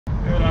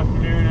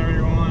afternoon,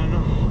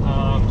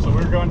 everyone. So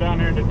we're going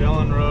down here to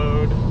Dillon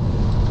Road.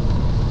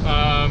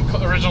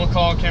 Original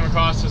call came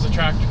across as a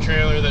tractor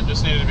trailer that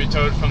just needed to be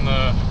towed from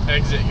the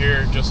exit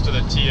here just to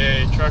the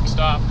TA truck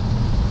stop.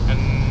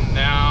 And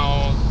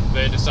now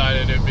they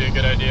decided it would be a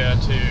good idea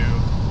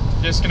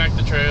to disconnect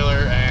the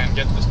trailer and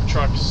get the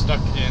truck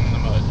stuck in the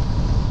mud.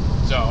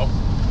 So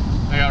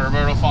I got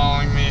Roberto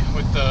following me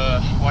with the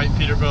white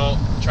Peterbilt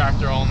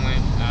tractor only.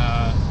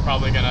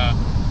 Probably gonna,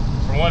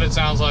 from what it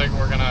sounds like,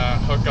 we're gonna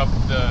hook up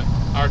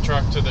our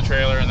truck to the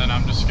trailer, and then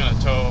I'm just gonna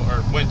tow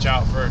or winch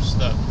out first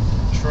the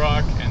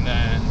truck, and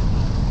then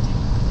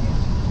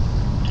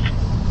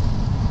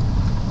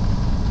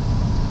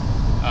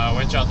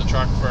winch out the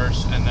truck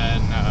first, and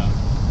then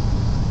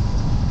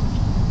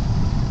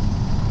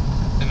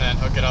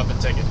hook it up and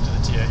take it to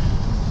the TA.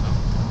 So,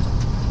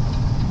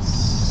 let's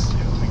see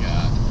what we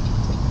got.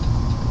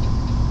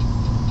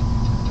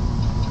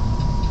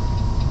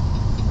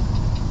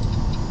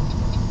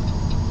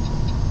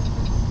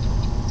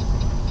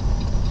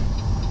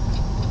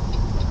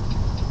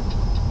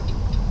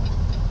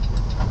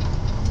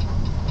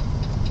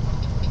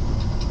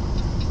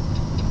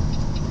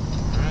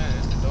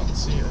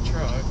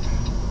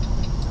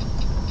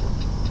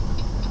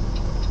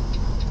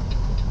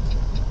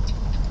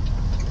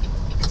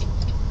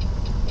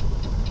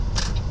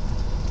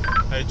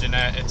 Hey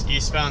Jeanette, it's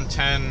eastbound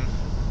 10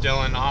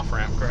 Dillon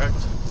off-ramp, correct?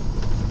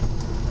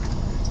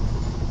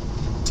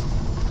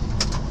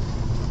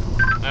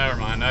 Never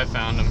mind, I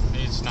found him.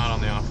 He's not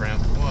on the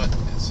off-ramp. What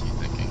is he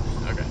thinking?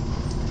 Okay.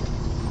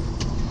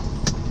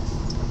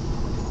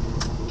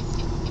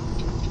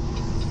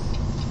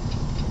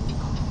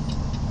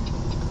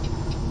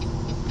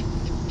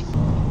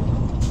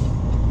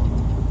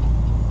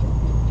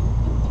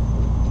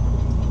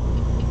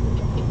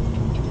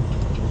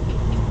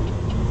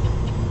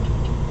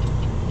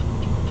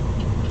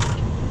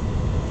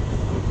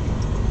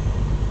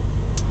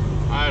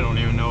 I don't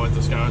even know what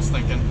this guy was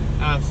thinking.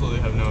 Absolutely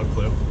have no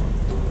clue.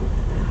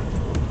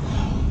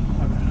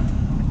 Okay.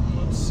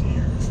 Let's see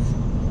here.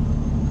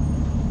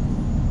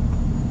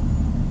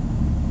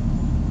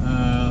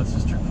 Let's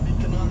just turn the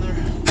beacon on there.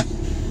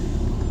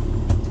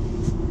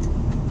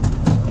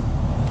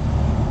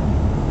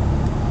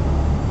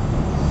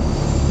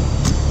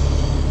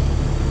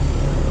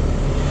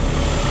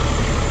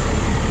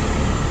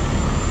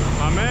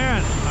 My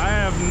man, I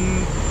have.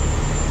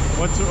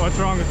 What's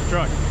wrong with the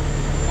truck?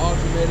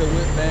 Alternator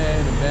went bad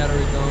and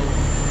battery gone.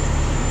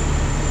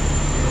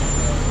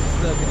 It's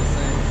stuck in the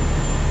sand.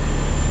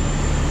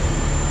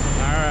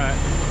 Alright.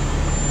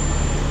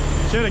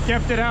 Should have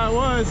kept it how it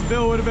was. The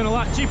bill would have been a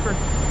lot cheaper. I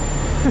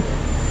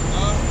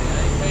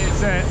ain't paying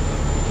Say it.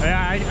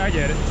 Yeah, I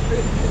get it.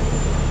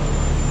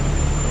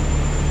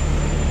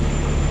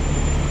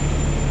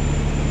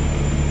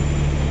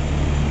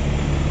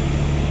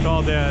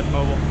 Call Dad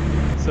mobile.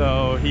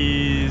 So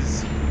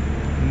he's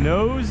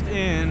nosed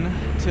in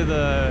to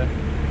the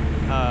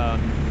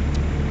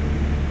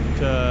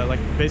like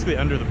basically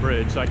under the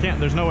bridge, so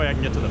there's no way I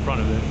can get to the front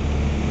of it.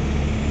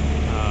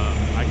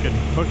 I could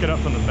hook it up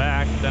from the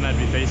back, then I'd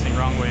be facing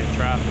wrong way in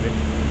traffic.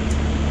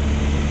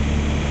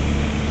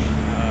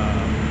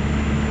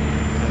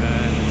 And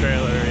then the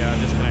trailer, yeah,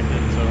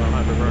 disconnected, so I'll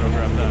have Roberto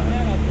grab that.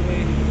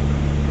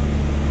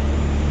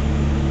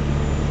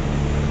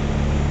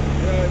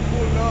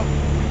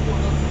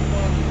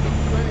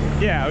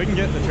 Yeah, we can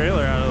get the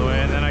trailer out of the way,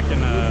 and then I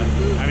can,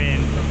 I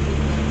mean,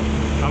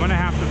 I'm gonna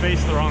have to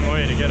face the wrong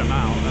way to get him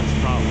out. That's the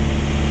problem.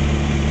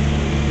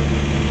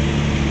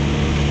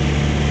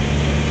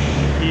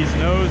 He's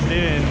nosed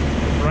in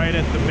right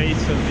at the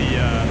base of the,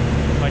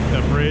 like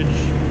the bridge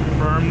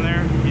berm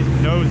there. He's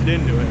nosed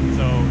into it,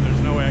 so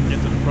there's no way I can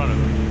get to the front of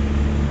him.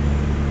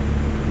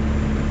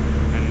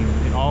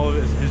 And all of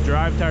his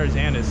drive tires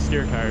and his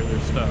steer tires are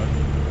stuck.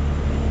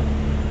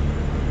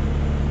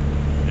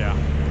 Yeah.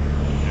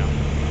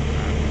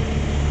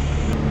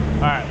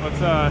 All right, let's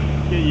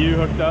get you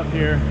hooked up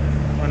here.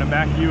 We're gonna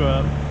back you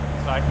up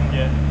so I can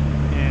get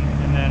in,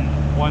 and then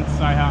once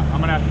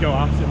I'm gonna have to go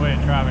opposite way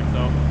in traffic, so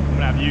I'm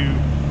gonna have you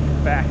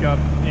back up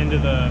into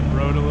the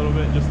road a little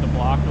bit, just to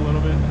block a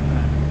little bit, and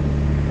then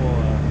we'll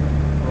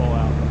roll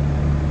out.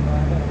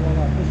 I gotta roll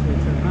out this way,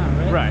 turn around,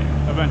 right? Right,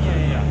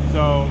 eventually, yeah.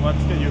 So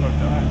let's get you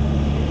hooked up.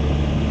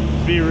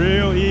 Right. Be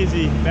real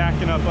easy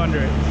backing up under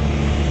it.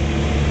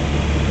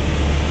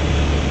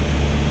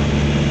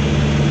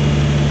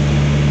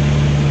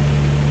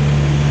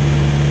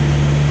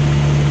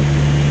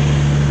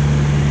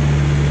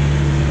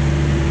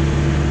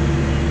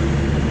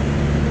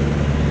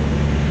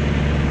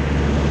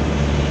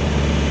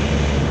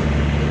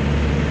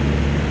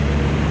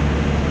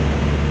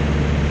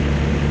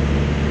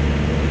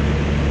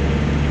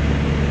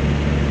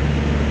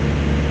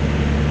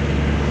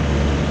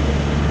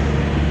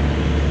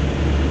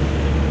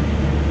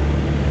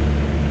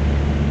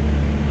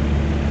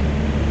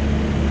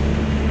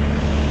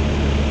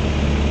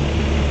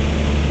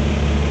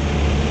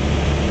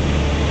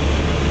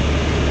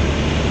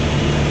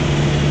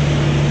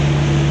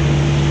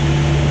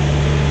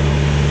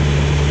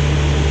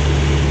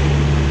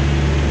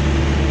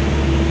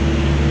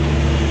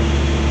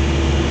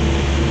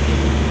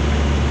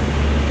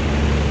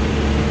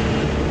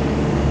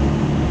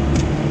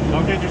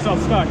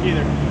 truck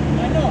either. I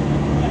know.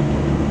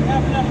 We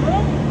have enough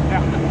room?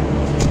 Yeah.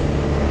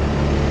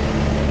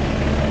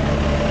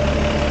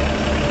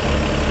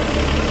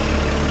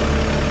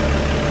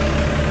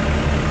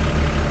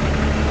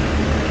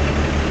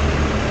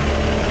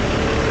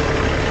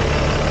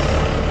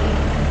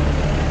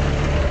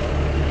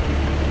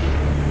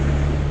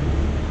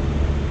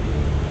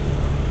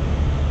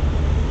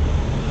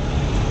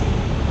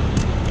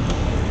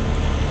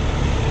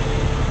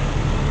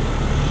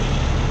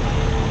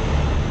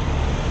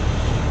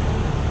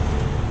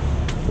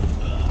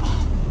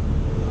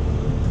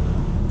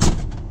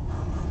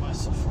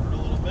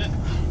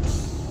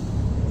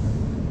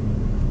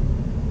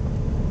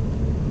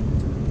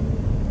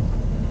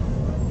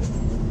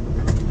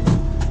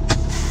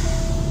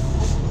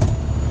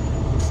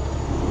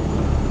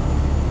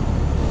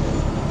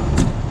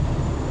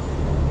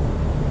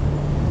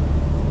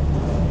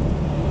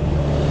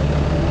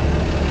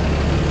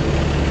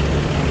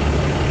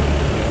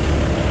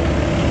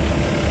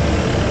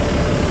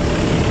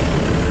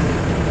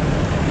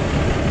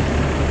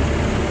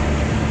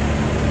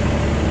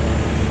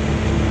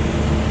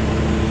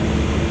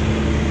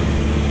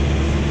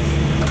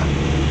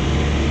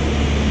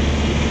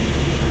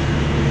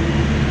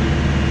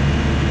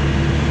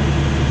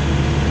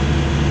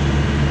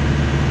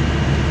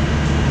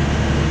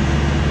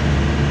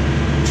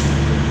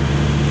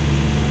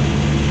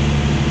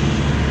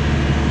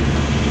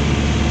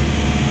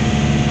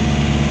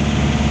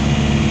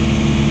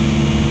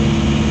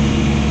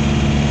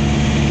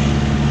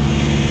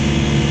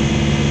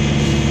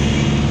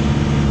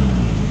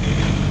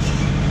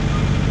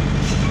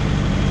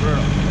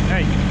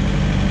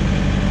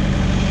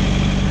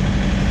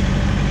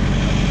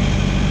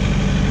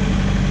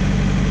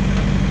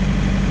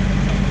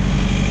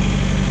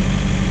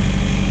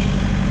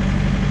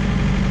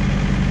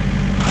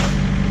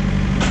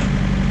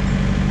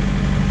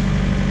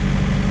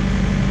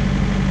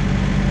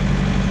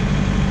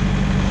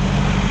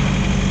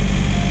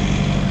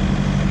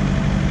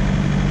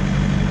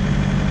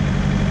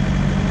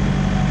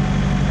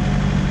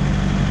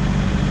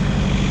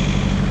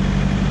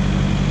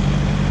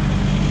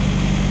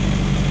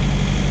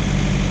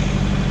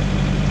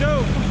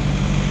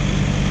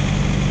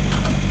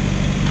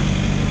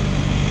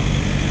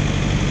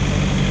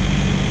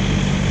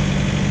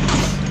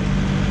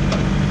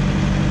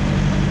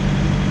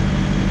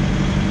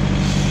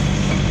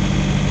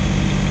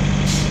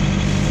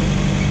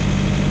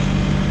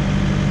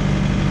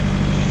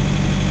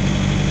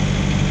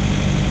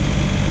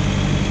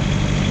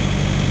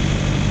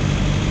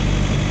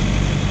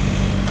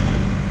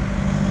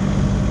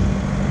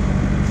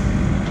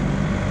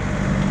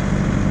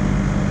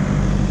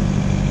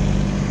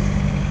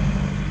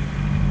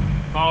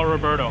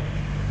 Roberto. All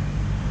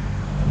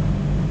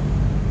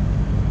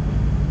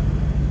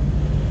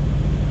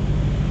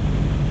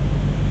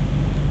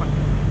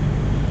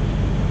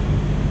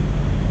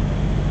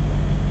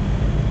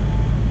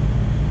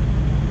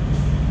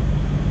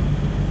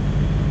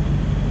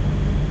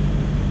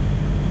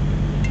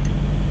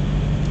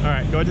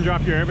right, go ahead and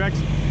drop your airbags.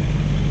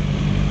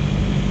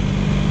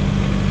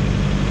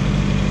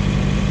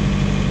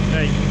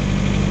 Hey.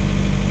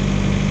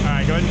 All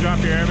right, go ahead and drop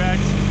your airbags.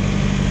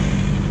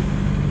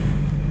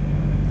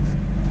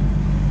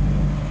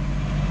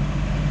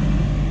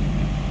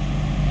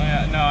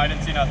 No, I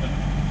didn't see nothing.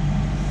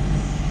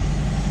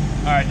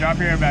 All right, drop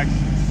your airbags.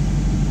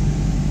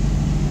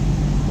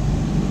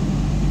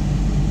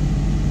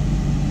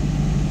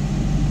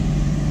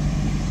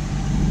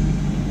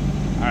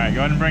 All right, go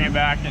ahead and bring it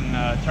back and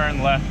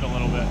turn left a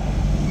little bit.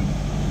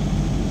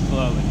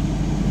 Slowly.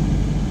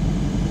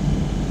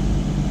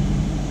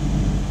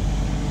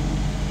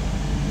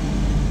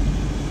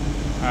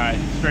 All right,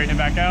 straighten it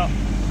back out.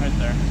 Right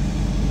there.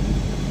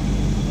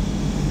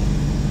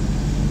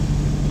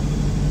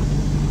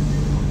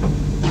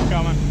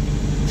 Coming.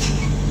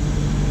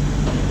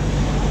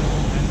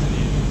 Nice and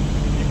easy.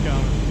 Keep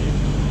coming.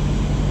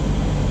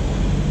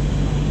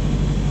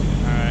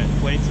 Alright,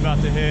 plate's about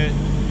to hit.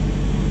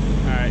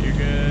 Alright, you're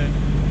good.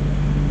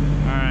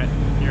 Alright,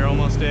 you're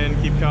almost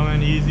in. Keep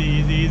coming. Easy,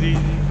 easy, easy.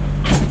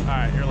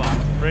 Alright, you're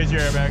locked. Raise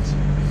your airbags.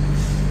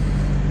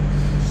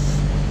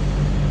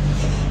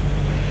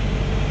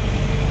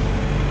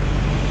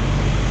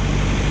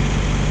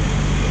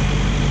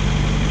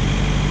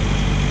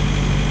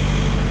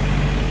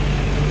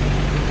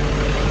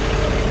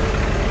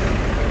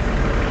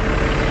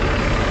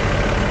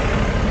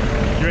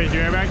 Raise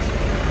your airbags?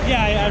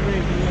 Yeah, I raised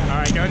it. Yeah. All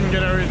right, go ahead and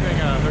get everything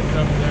hooked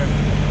up there.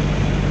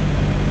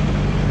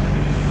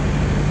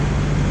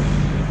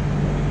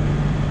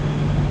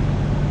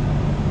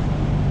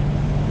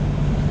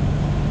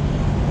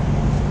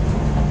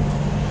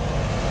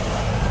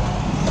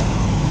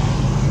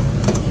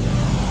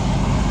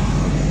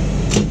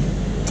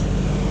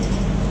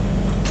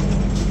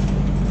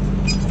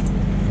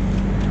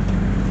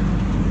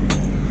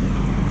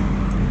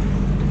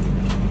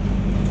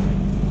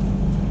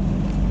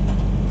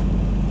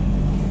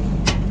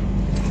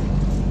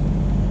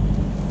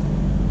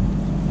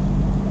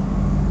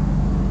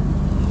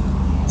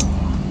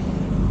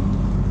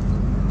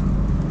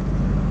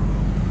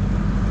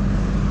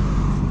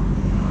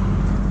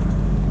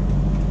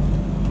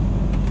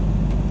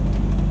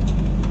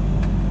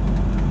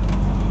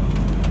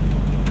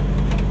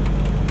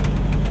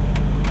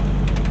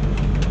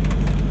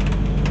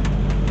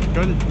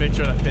 make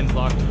sure that pin's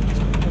locked.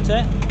 What's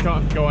that?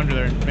 Go under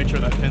there and make sure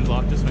that pin's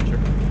locked. Just make sure.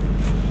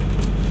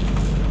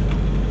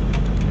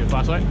 Your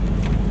flashlight?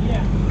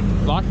 Yeah.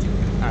 Locked?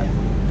 Alright.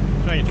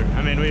 Just making sure.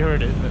 I mean, we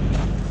heard it, but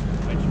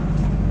make sure.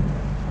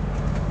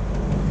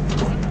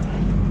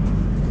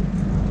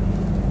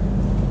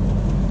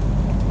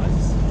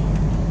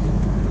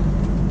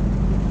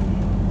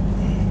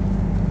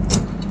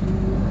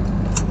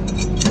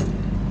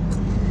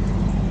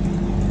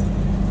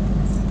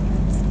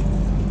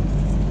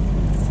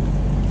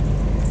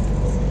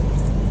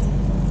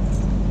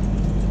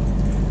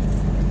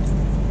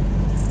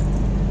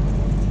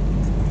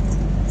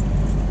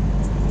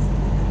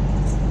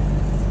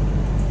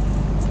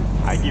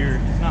 High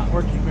gear is not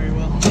working very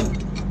well.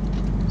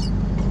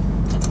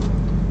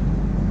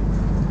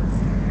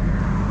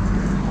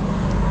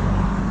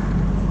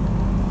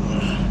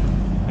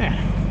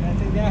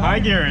 Yeah. High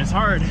gear is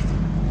hard. I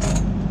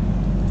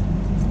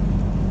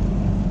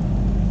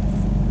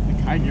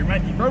think high gear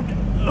might be broken.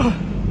 Ugh.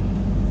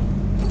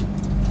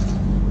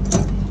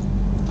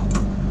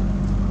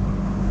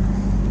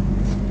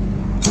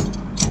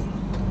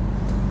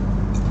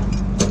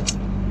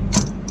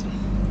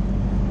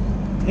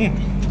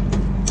 Damn.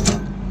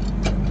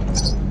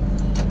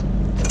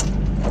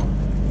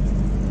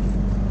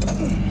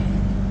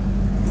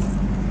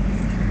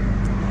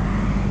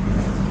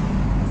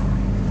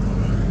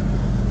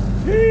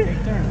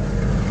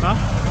 Huh?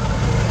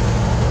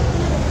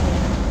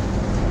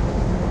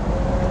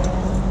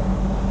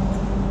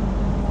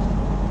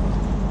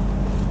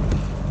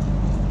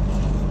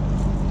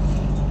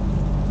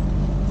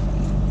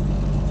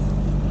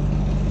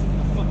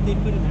 What they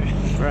put in there?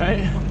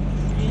 Right?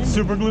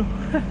 Super glue.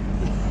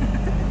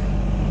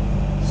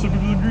 Super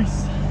glue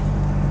grease.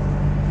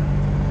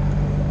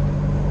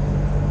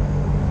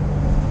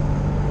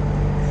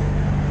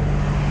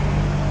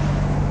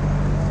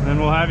 And then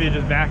we'll have you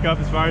just back up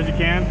as far as you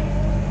can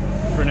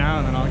for now,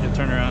 and then I'll get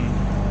turned around and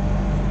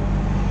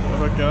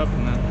hook up,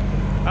 and then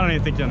I don't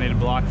even think you'll need a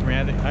block for me.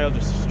 I'll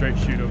just straight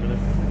shoot over there.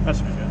 That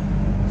should be good.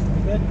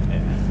 Good? Yeah.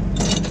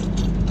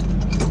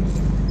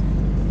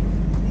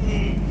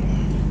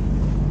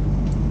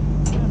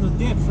 No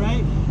dips,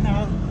 right?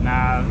 No.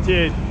 Nah, the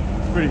T8 is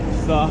pretty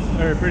soft,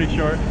 or pretty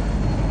short.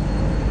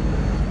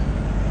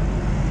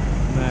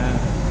 And then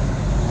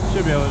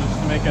should be able to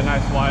just make a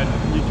nice wide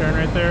U-turn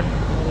right there,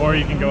 or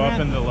you can go up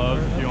into the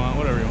lows if you want,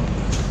 whatever you want.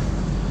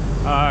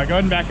 Go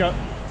ahead and back up.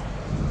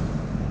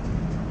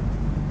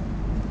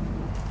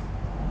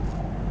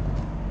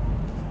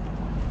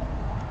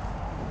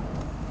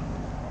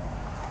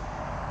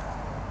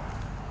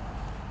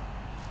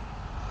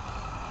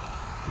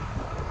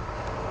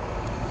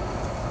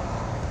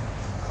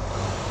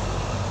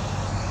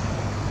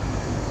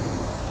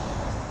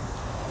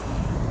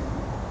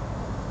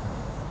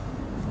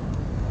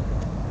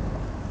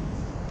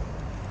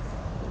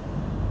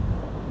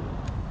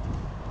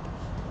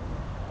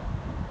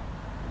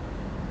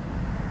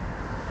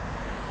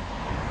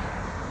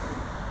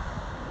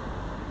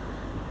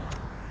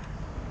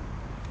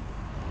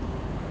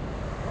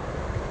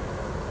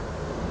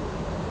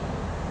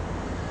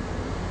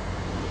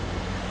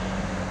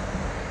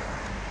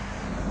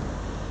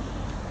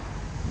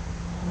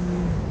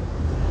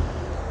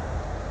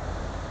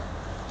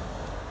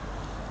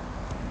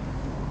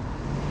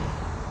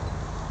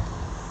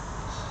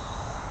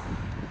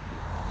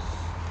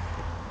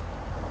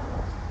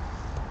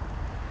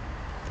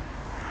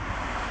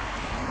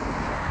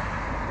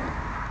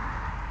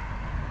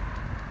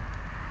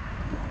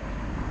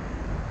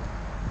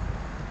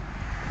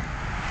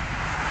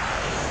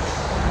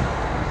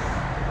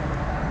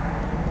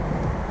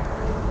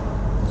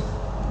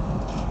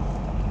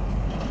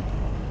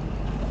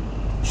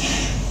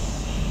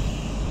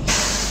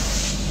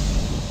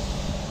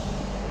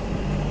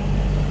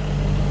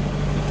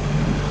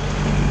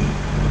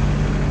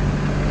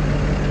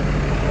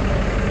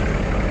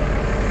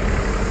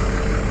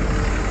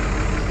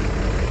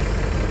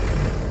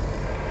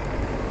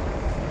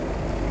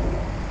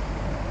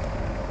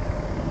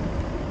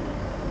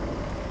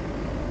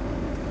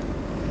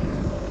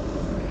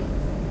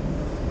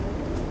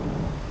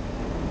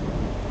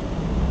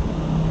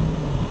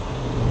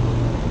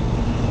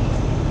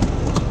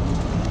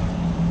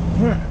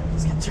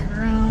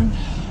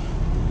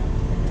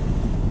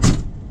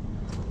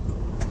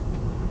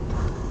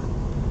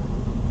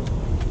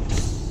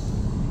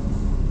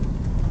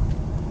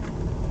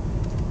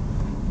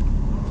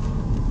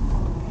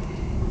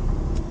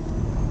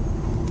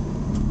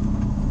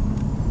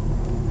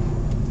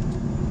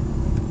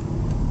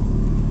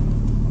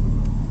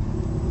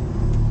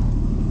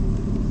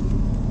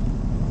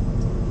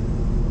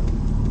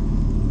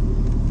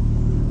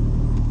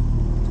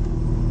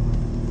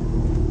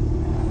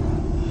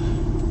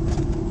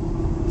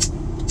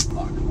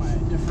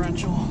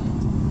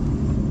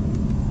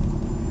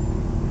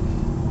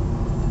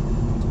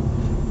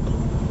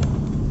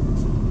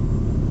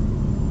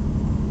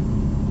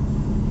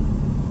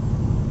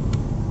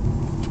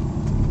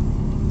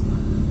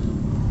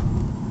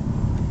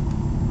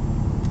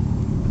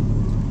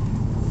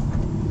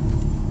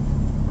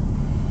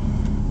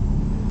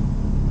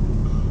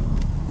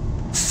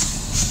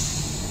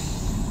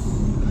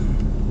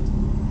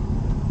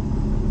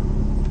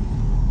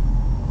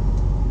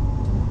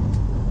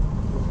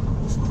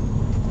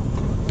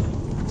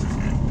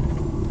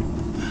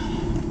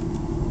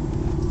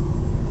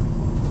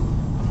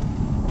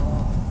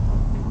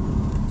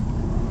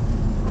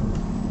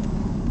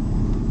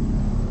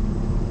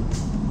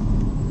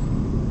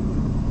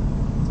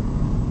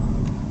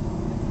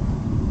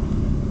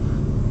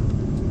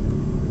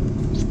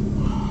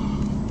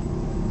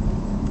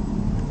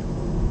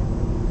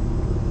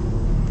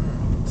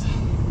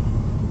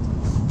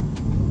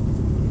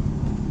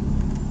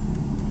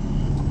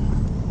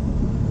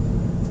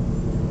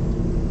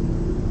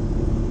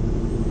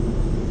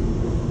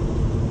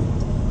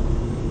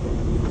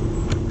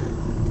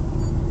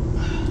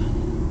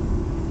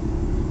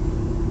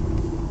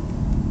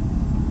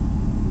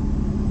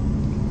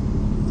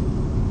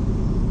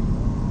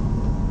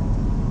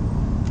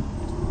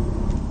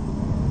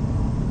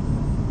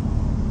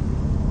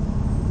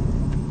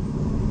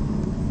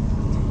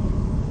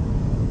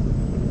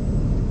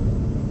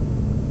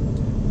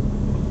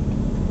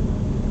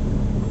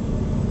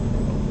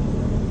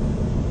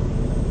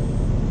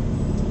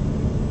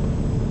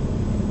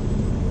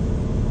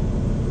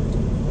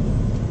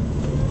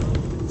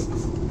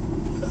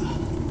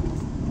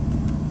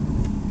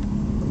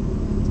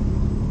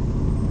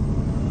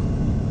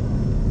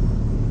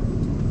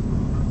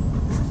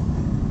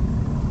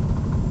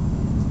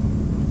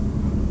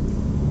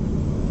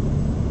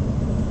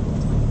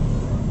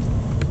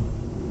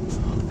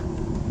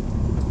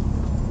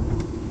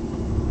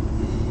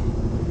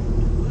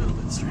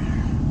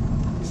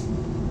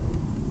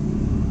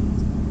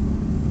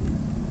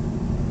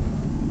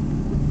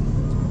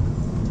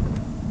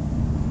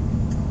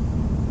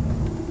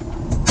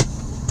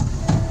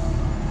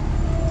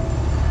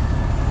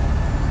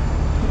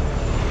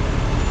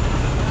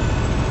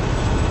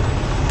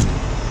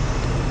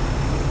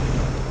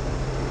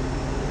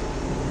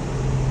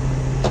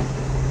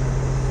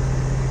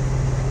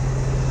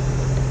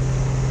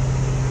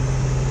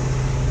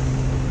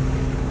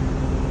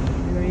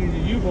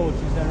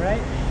 bolts, is that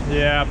right?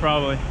 Yeah,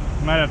 probably.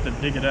 Might have to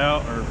dig it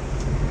out, or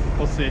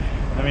we'll see.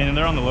 I mean,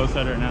 they're on the low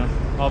side right now,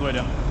 all the way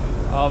down,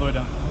 all the way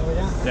down. All the way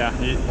down? Yeah,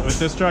 with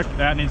this truck,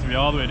 that needs to be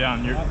all the way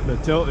down. The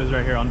tilt is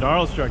right here. On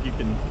Darrell's truck, you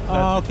can.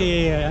 Oh,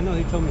 okay, yeah, I know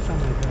he told me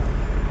something like that.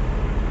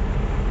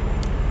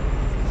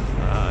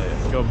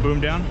 Yeah, go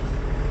boom down.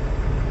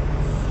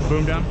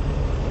 Boom down.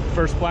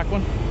 First black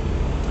one.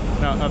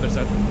 No, other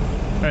side.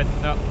 Right,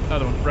 no,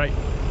 other one. Right.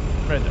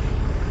 Right there.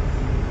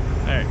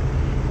 There you go.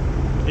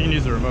 You can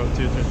use the remote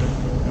too, it's right there.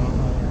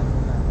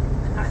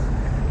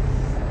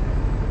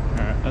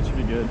 Alright, that should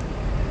be good.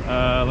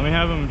 Let me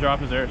have him drop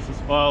his air.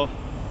 Well,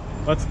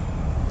 let's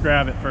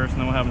grab it first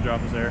and then we'll have him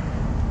drop his air.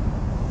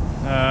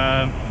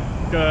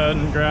 Go ahead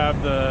and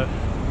grab the,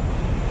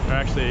 or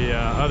actually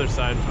other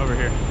side over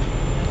here.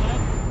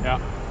 Yeah.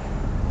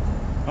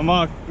 I'm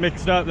all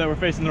mixed up that we're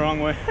facing the wrong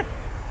way.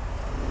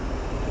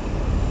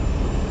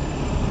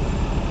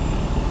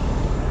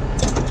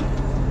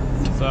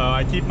 So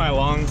I keep my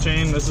long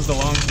chain. This is the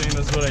long chain.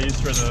 This is what I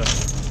use for the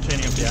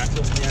chaining up the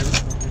axle.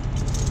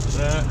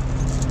 That.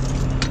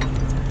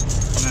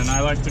 And then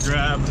I like to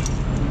grab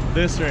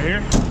this right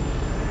here.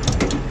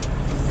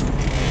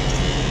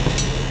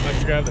 I like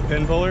to grab the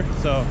pin puller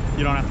so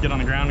you don't have to get on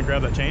the ground and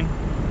grab that chain.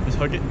 Just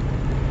hook it.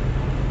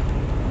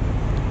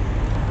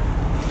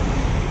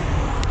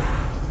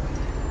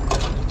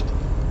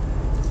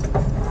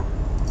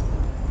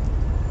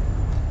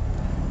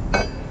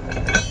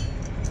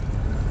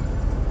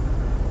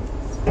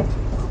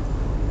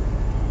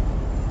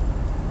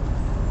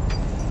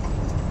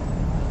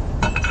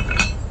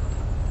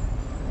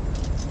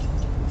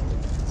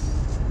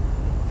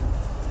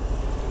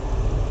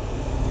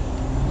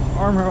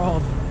 Armor all.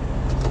 So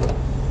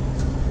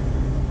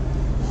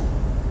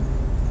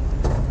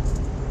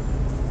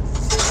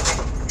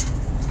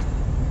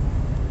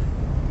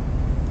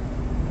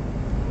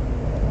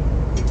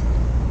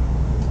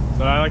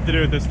what I like to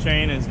do with this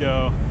chain is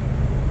go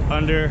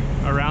under,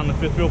 around the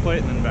fifth wheel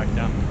plate and then back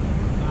down.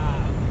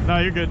 No,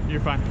 you're good.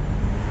 You're fine.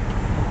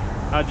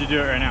 How'd you do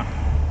it right now?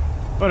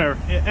 Whatever.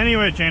 Any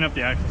way to chain up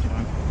the axle is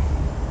fine.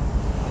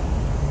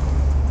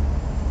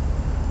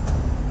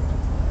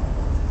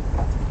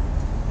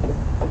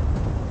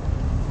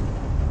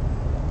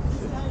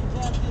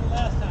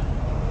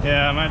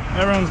 Yeah,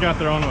 everyone's got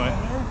their own way.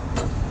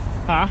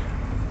 Huh?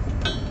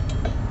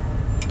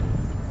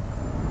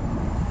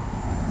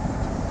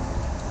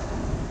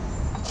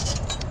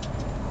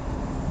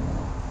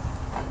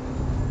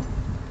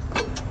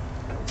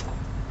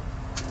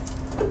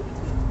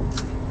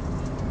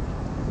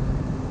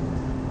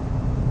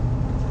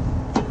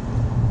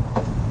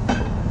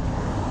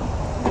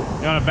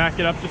 You want to back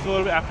it up just a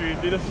little bit after you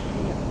do this?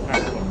 All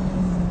right, cool.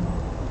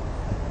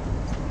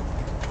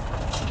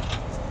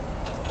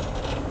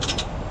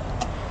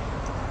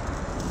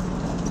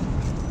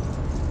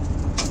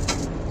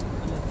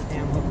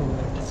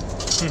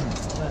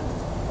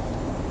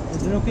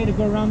 Is it okay to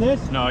go around this?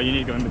 No, you need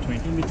to go in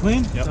between. In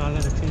between? Yep. So I'll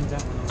let it change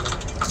that.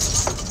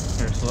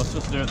 Here, so let's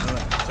just do it. So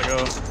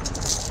go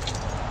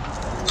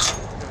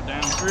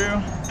down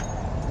through,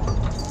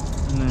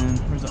 and then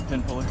where's that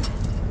pin puller?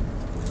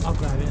 I'll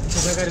grab it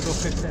because I gotta go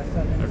fix that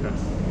stuff. Okay.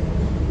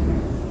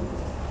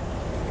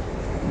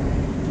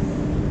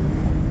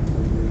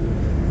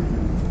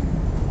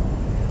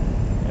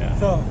 Yeah.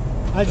 So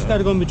I just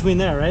gotta go in between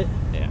there, right?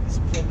 Yeah.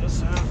 So pull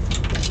this out.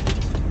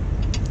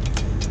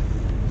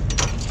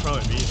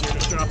 Probably be easier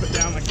to drop it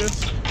down like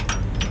this,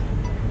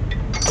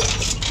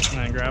 and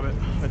then grab it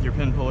with your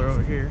pin puller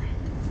over here.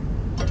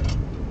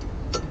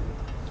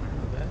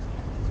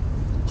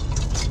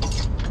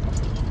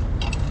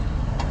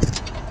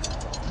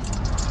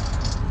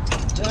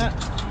 That.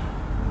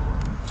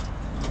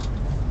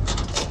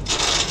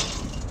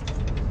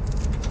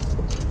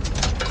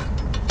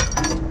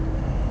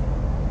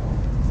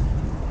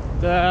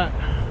 That.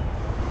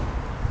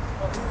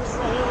 Oh, do this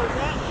right here, where's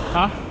that?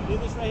 Huh? Do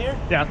this right here?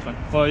 Yeah, that's fine.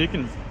 Well, you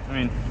can, I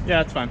mean,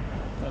 yeah, it's fine.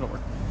 That'll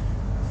work.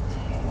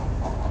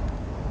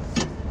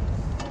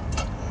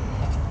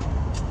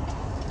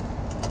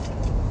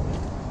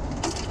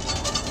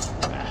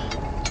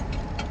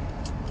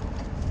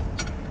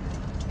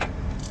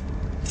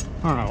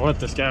 I don't know what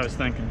this guy was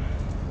thinking.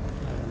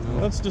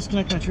 Let's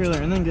disconnect my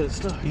trailer and then get it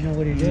stuck. You know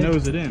what he did?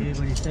 Nose it in. You know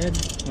what he said?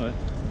 What?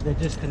 They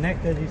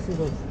disconnected, you see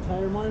those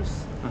tire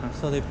marks? Uh-huh.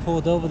 So they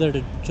pulled over there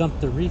to jump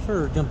the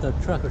reefer or jump the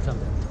truck or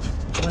something.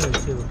 One of the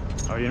two.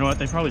 Oh, you know what?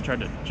 They probably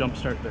tried to jump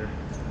start their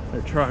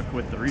truck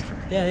with the reefer.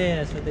 Yeah,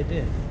 that's what they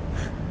did.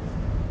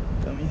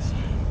 Dummies.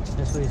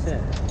 That's what he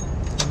said.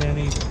 And then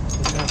he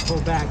was gonna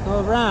pull back, go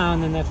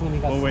around, and that's when he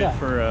got We'll stuck. wait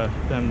for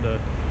them to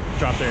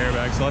drop their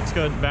airbag. So let's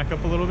go back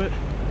up a little bit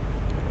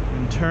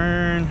and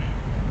turn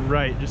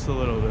right just a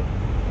little bit.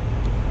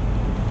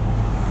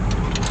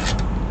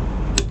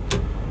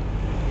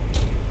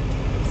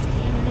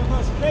 And we're gonna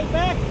go straight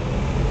back?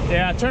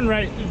 Yeah, turn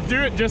right.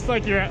 Do it just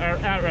like you're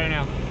at right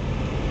now.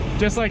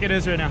 Just like it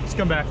is right now. Just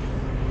come back.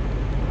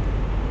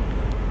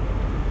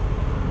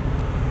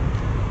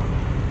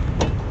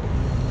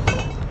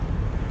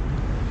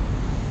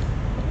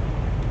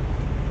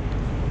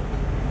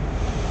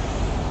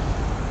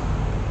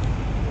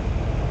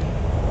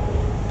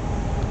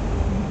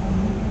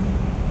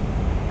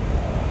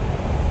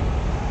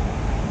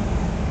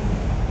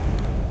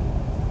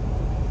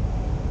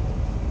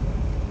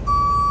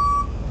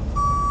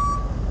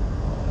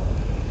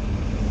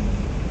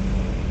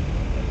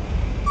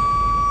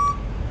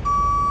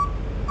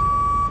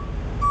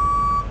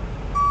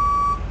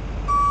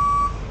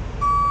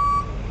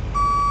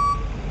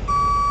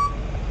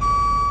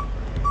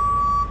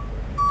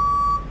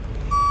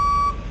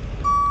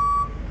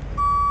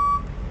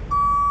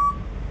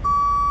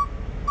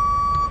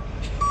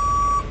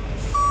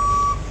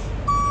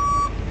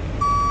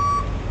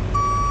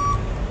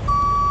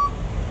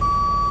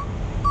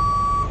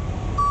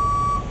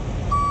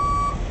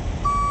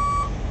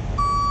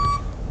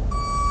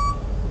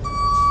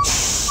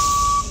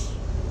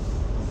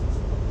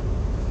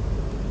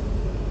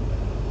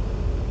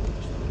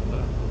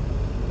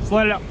 Just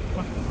let it out.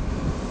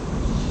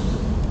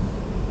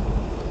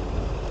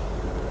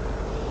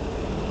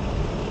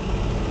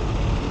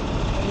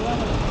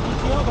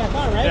 Back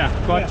on, right?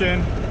 Yeah, clutch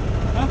in.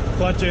 Huh?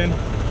 Clutch in.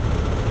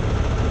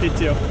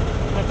 PTO.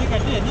 I think I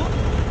did, no?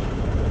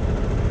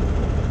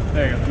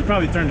 There you go. You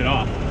probably turned it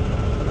off.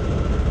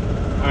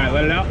 Alright,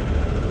 let it out.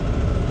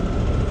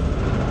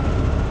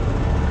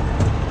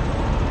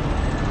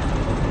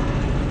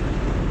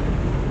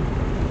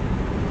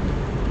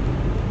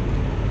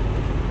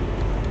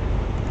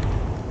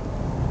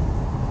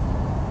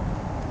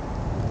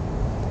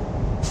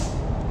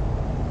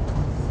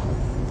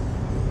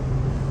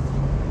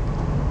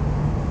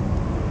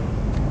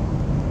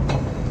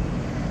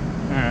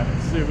 Alright,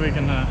 let's see if we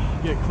can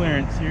get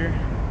clearance here.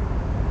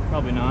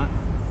 Probably not.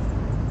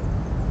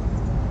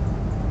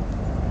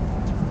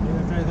 You're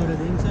gonna try to go to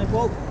the inside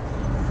bolt?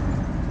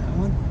 That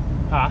one?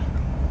 Huh?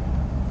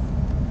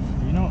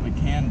 You know what we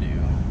can do?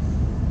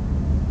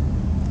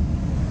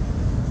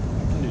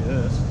 We can do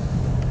this.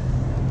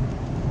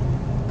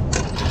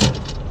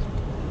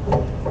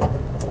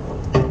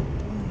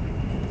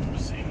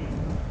 Let's see.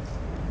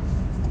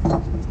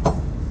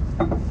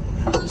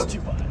 Just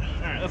too wide.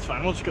 Alright, that's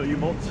fine. We'll just go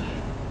U-bolts.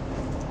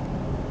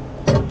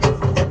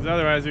 Because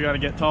otherwise we got to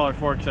get taller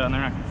forks out and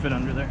they're not going to fit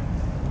under there.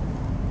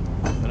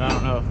 But I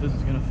don't know if this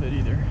is going to fit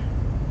either.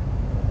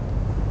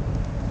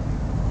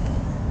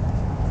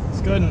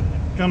 Let's go ahead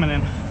and, coming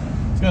in.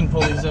 Let's go ahead and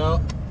pull these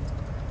out.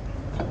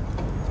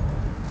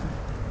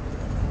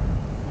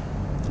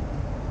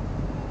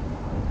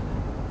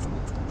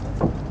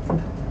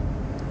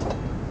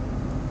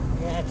 You're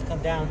gonna have to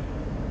come down.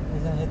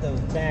 He's gonna hit those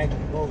bag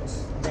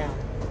bolts down.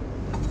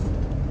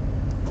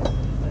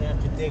 I'm gonna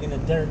have to dig in the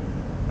dirt.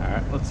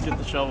 Alright, let's get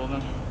the shovel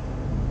then.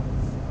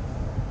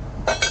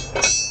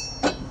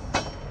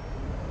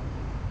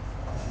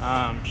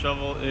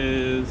 Shovel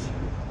is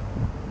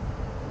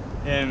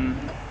in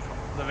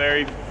the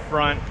very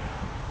front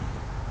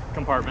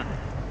compartment.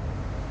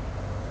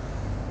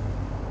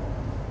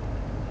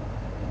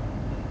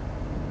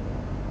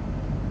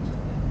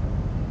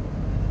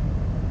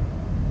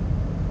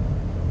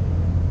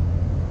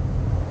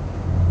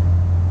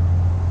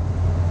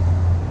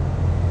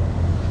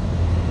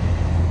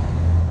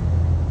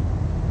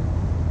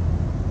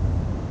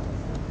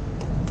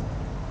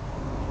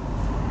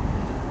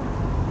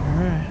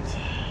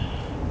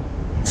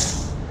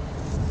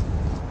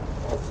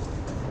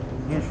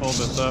 Fold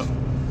this up,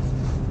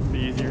 be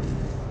easier.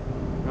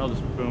 Or I'll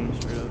just boom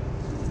straight up.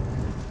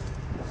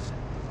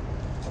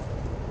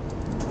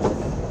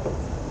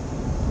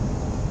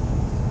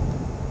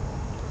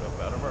 Get up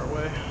out of our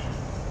way.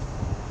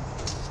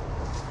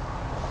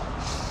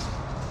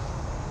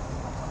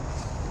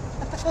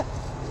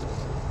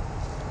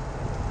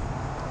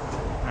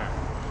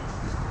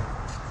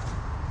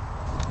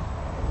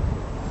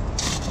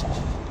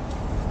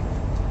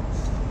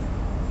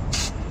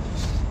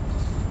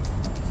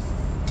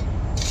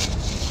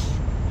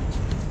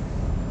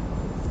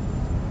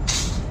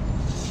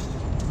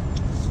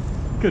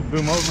 Could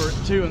boom over it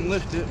too and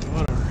lift it,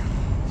 whatever.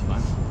 It's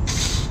fine.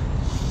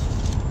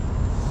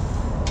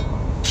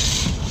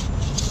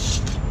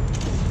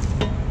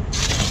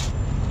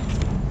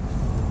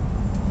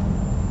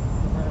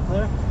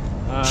 Clear?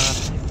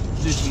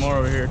 Do some more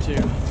over here too.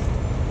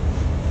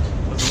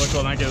 Does it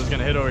look like it was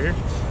gonna hit over here?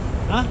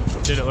 Huh?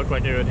 Did it look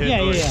like it would hit?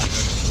 Yeah, over yeah, here? yeah.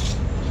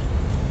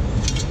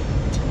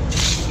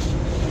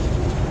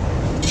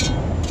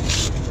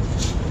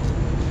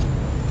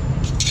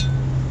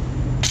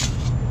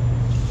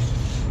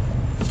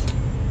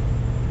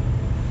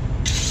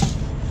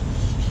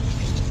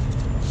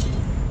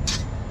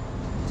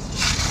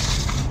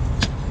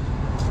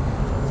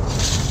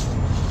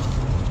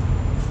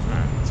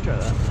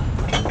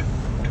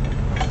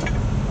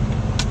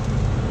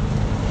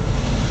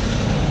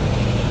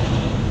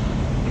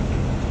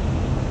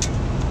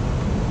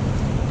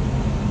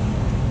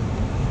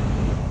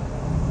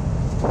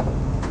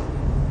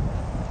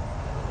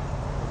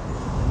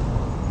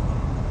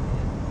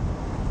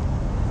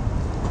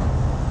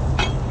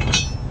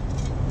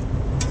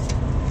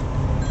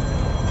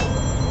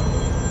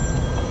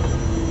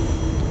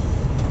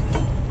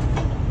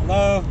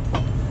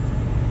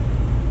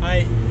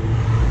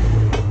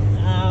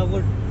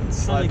 We're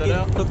trying to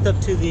get hooked up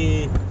to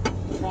the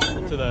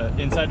tractor. To the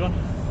inside one?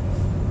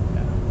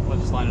 Yeah, we'll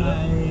just line it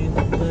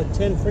up. The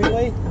 10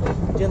 freeway,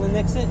 Dylan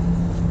exit.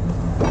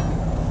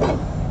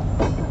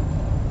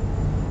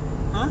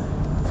 Huh?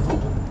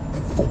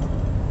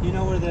 You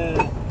know where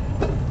the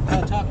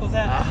taco's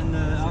at and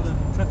all the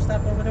truck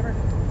stop or whatever?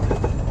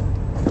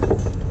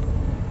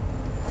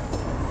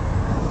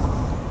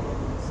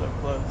 So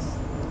close.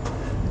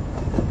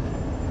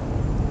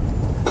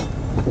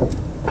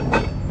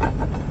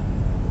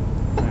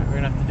 Alright, we're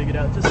gonna have to dig it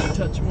out just a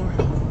touch more. Are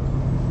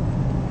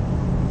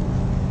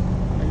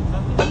you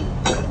talking?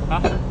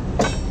 Huh?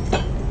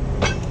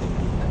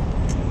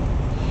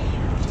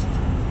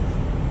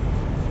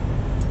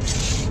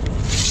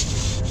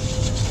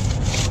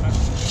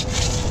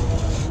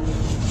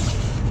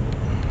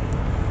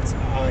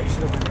 Oh, it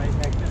should have been right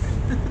back there.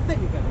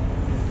 You got it.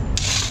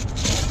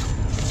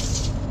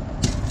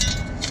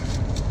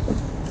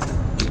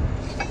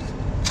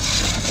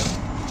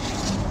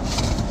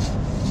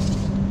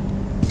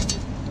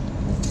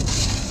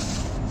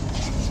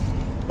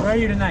 Where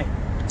are you tonight?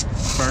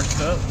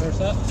 First up. First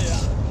up? Yeah.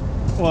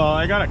 Well,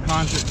 I got a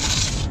concert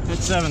at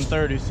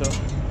 7:30, so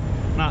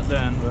not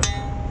then, but.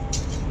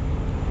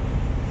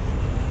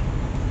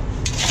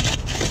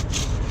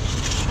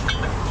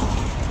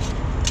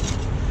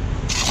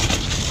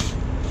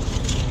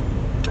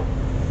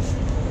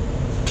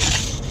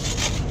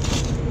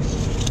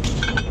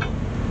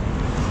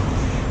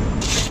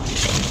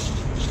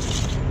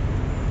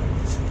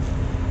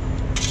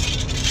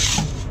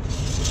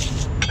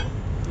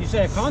 You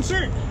say a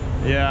concert?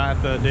 Yeah,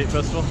 at the Date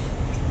Festival.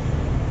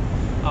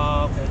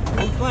 Oh, okay.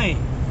 Who's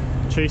playing?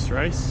 Chase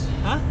Rice.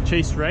 Huh?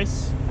 Chase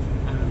Rice.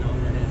 I don't know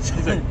who that is.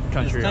 He's a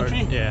country Country?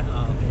 artist. Yeah.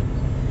 Oh, okay.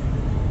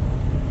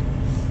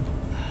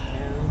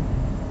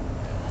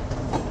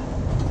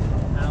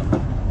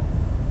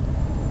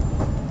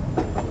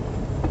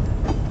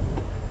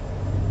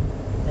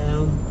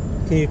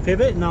 Down. Can you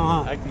pivot? No,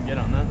 huh? I can get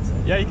on that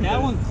side. Yeah, you can.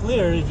 That one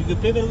clear. If you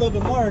could pivot a little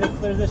bit more, it'll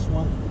clear this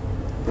one.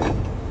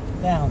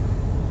 Down.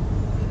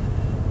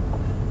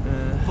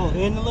 Pull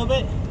in a little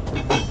bit.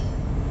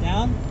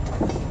 Down.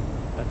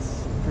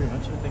 That's pretty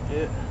much, I think,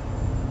 it.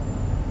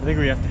 I think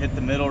we have to hit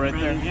the middle right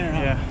there. in here,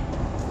 huh? Yeah.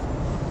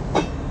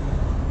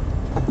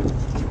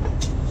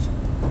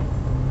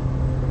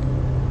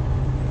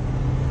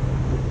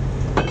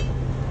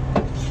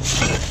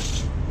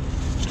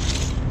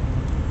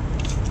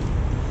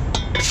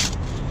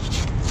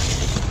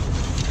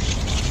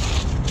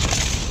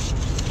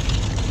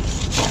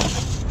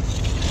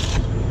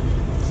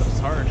 That's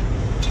hard.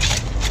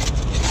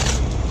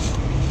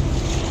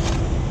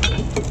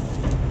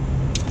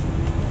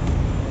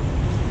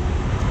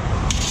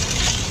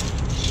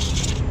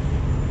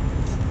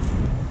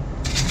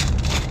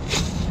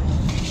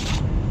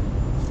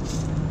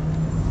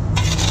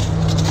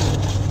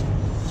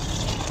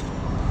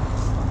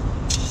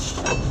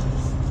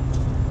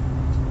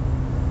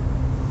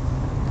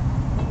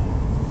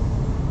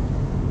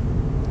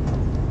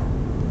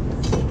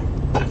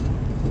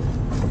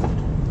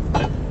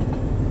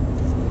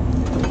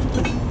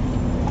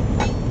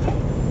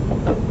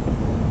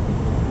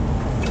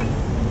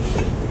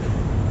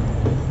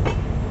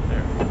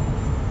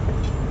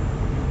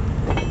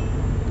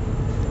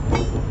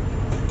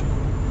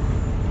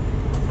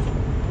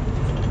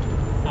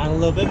 On a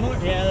little bit more?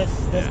 Yeah,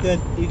 that's good.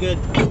 You good?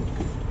 You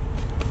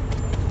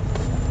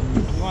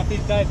want these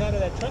guys out of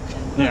that truck?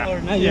 Yeah.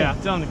 Or not Yeah.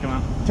 yet? Tell them to come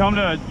out. Tell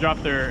them to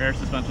drop their air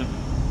suspension.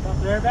 Drop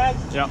the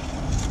airbags? Yep.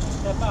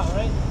 Step out,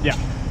 right? Yeah.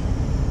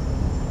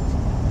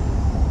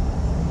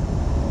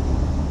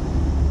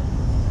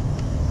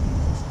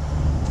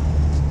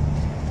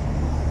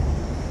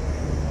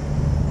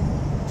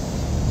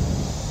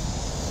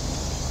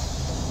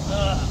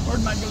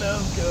 Where'd my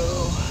glove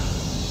go?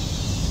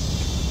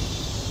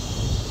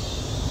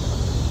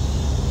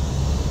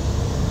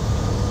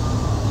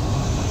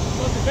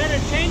 So it's better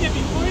change it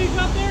before you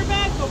drop the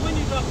airbags or when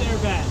you drop the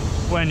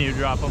airbags? When you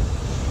drop them.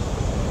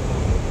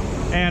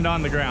 And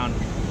on the ground.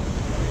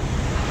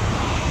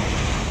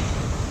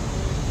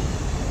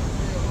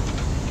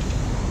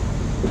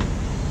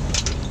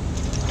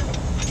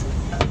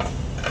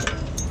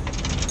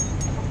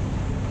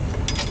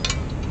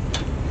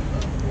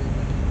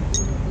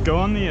 Go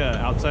on the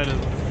outside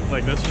of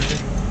like this right here.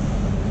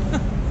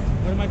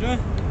 What am I doing?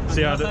 On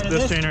See the how outside of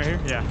this chain right here?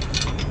 Yeah.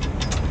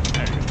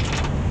 There you go.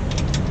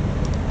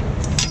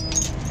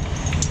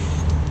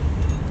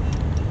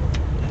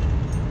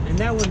 And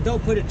that one,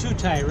 don't put it too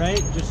tight,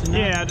 right? Just enough?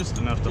 Yeah, just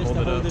enough to Just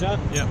hold to hold it up?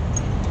 Yep.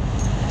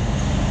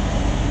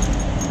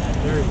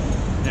 Dirty.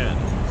 Yeah.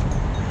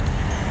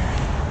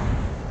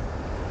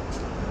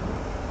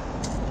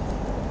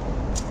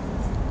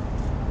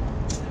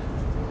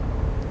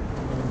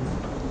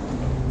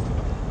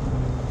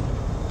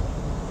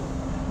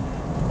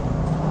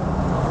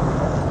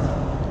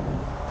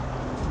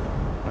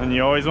 And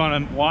you always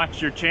want to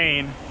watch your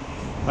chain.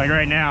 Like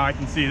right now, I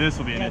can see this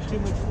will be You an got issue. too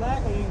much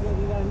slack or you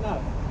got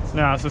enough?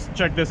 No, so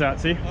check this out,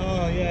 see?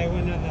 Oh yeah, I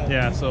went enough.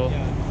 Yeah, so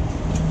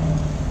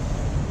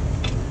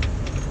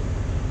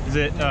is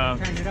it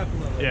Turn it up a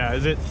little bit. yeah,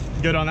 is it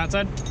good on that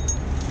side?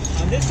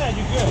 On this side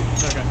you're good.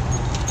 Okay.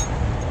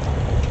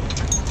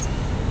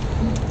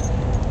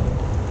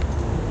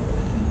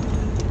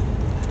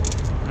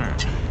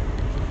 Alright.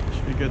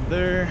 Should be good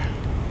there.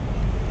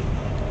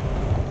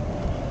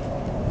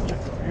 Check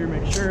over here,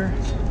 make sure.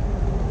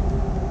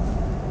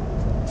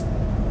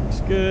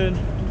 Looks good.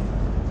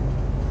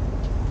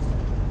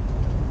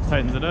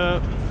 Tightens it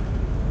up.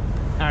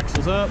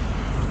 Axles up.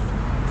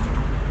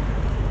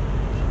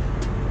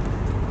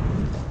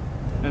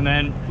 And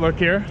then look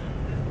here.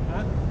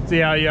 Huh? See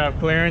how you have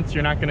clearance?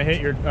 You're not going to hit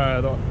your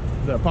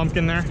the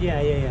pumpkin there.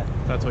 Yeah.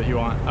 That's what you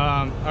want.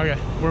 Okay,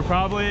 we're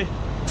probably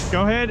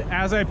go ahead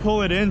as I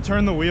pull it in.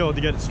 Turn the wheel to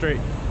get it straight.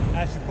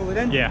 I should pull it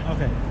in. Yeah.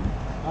 Okay.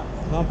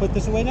 I'll put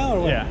this away now or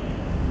what? Yeah.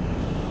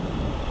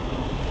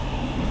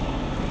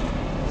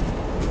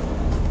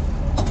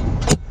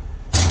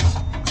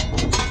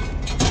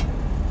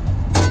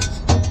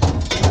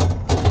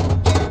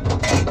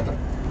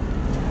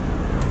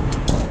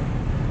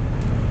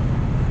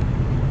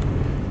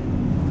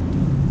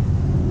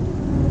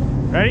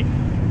 Ready?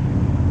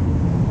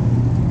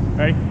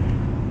 Ready?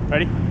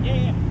 Ready? Yeah,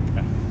 yeah.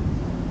 Okay.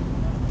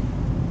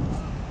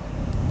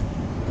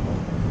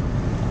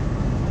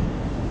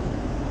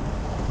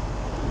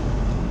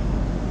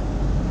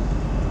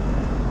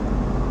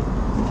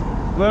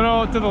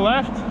 Little to the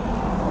left.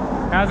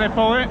 As I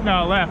pull it,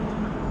 no, left.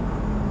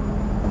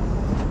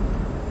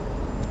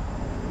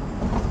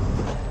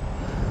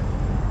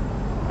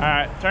 All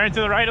right, turn it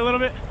to the right a little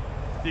bit,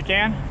 if you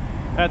can.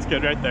 That's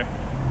good right there.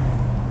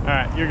 All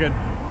right, you're good.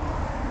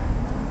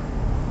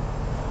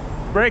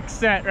 Brake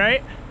set,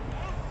 right?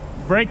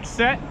 Brake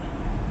set?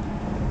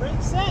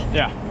 Brake set?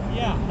 Yeah.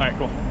 Yeah. All right,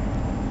 cool.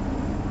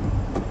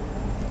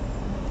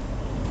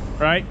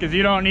 Right, because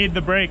you don't need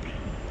the brake.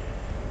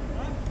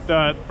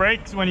 The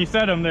brakes, when you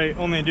set them, they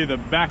only do the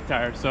back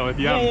tire. So if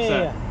you have them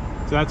set.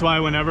 Yeah. So that's why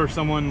whenever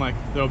someone like,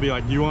 they'll be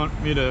like, you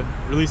want me to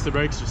release the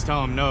brakes? Just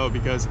tell them no,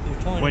 because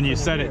when you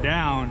set it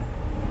down,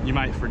 you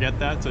might forget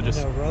that. So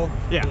just,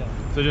 yeah.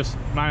 So just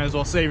might as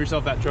well save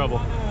yourself that trouble.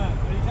 Are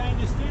you trying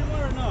to steer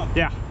wheel or no?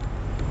 Yeah.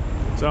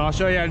 So I'll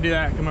show you how to do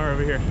that. Come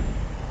over here.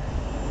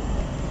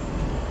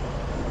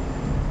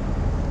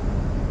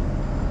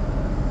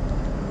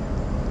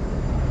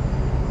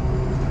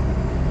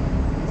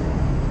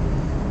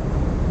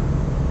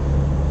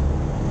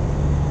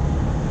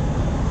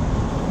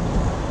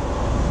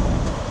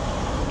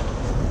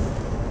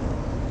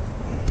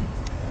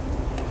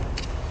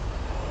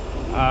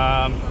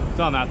 It's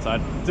on that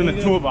side. It's in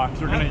the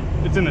toolbox.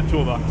 It's in the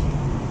toolbox.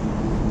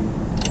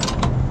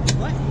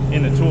 What?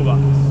 In the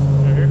toolbox.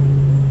 Right here.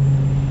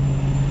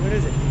 What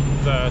is it?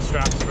 The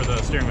straps for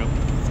the steering wheel.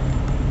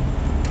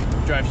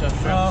 Drive shaft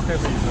straps. Oh, okay.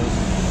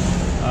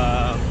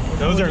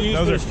 Those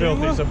are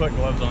filthy, so put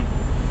gloves on.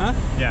 Huh?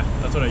 Yeah,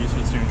 that's what I use for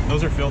the steering wheel.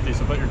 Those are filthy,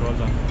 so put your gloves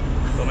on.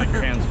 They'll make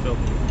your hands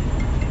filthy.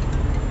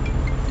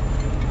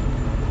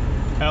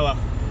 Hello.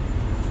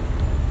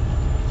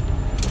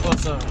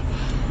 What's up?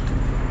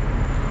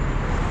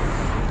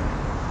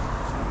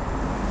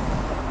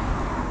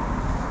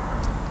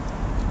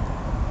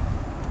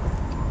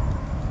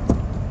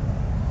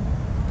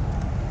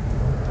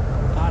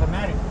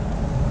 Automatic.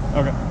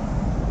 Okay.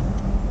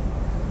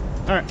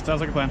 All right,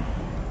 sounds like a plan.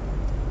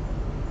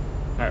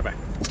 All right, bye.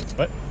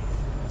 What?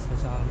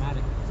 It's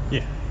automatic.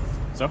 Yeah.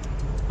 So?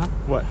 Huh?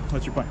 What?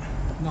 What's your point?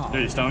 No.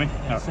 You're just telling me?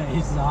 Yeah, Oh.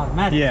 it's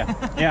automatic. Yeah.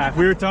 Yeah. If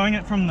we were towing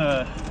it from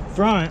the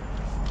front,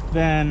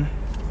 then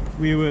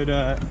we would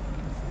have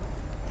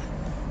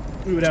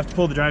to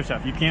pull the drive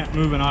shaft. You can't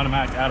move an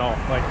automatic at all.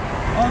 Like.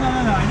 Oh no,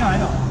 I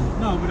know.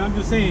 No, but I'm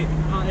just saying,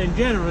 in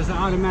general, it's an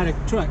automatic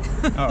truck.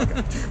 Oh,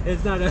 okay.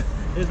 It's not a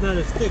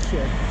stick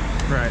shift.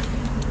 Right.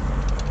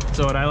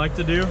 So what I like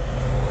to do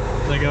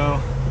is I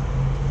go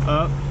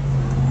up,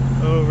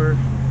 over.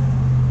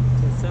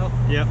 Itself.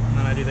 Yep. And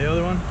then I do the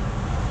other one.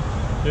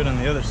 Do it on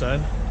the other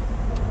side.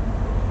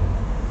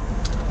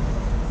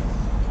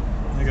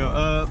 I go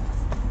up,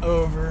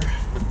 over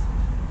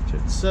to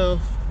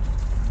itself.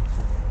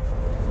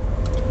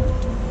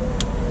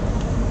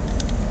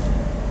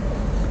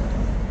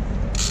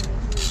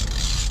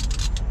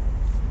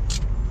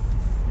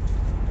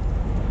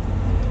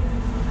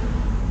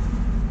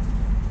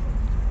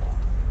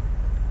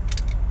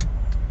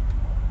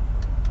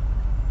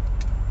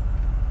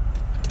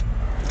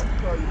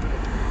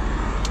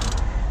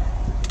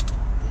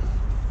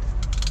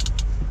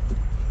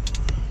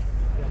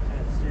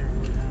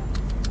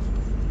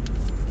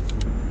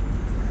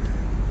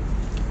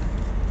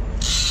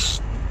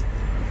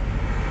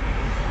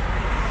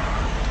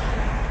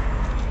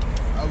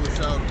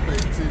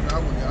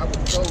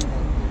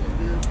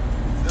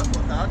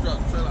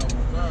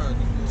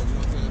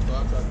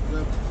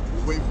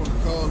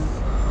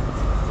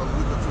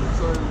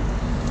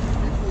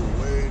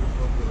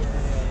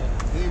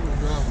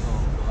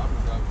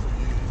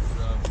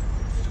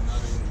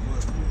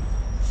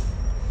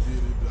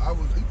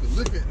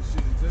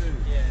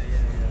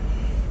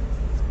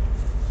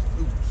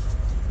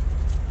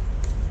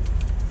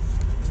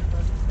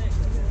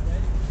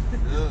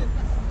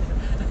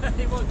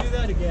 He won't do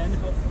that again,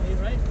 hopefully,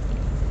 right?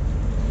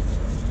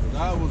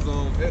 I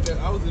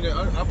was in there.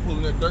 I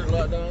pulling that dirt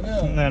lot down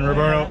there. And then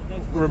Roberto.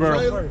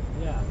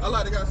 Yeah. I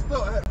like to got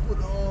stuck. I had to put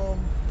the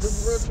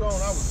differential on.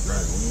 I was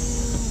driving,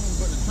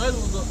 but the trailer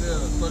was up there,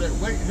 so that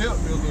weight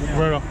helped me a little bit.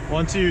 Roberto,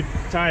 once you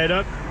tie it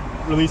up,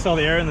 release all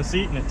the air in the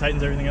seat, and it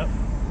tightens everything up.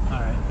 All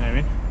right. You know what I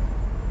mean?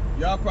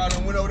 Y'all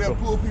probably went over there and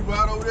pulled people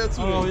out over there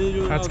too. Oh, you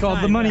do it That's all called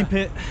time, the money yeah.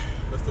 pit.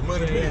 That's the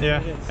money pit.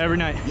 Yeah, every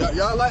night.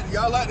 Y'all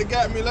like to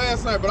got me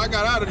last night, but I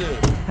got out of there.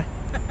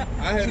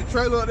 I had a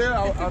trailer up there.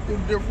 I threw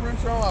the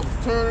differential on. I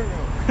was turning.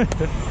 I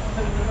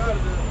went out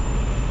of there.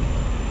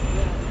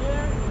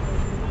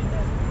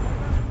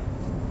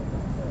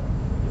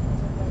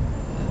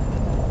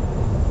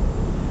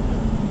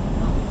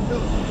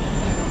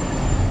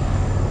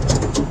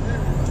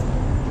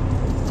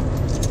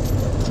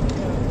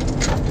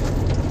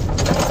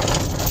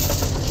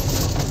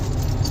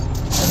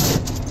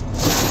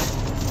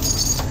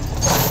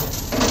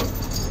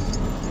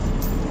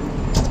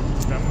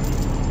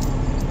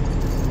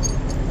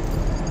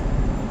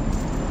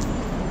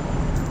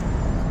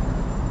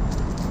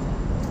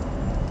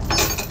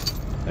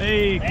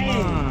 Hey, come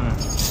on.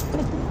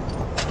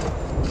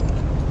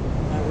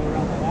 Now go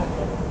around the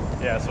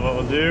back. Yeah, so what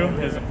we'll do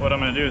is, what I'm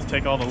gonna do is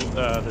take all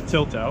the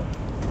tilt out,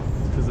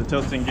 because the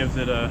tilting gives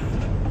it a...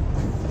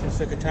 Just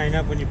so it can tighten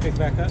up when you pick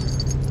back up?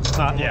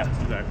 Yeah,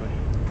 exactly.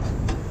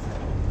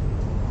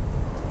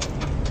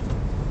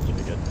 Should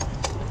be good.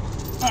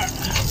 Alright.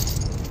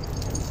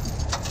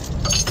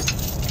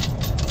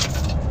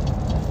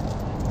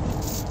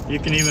 You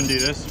can even do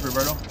this,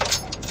 Roberto.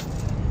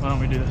 Why don't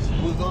we do this?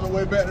 We was on the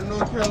way back to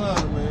North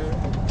Carolina, man.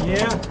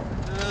 Yeah.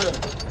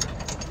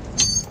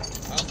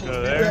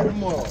 Go there.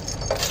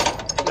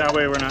 That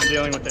way we're not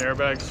dealing with the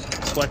airbags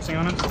flexing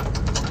on us.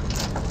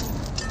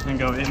 And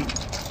go in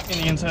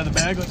the inside of the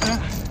bag like that.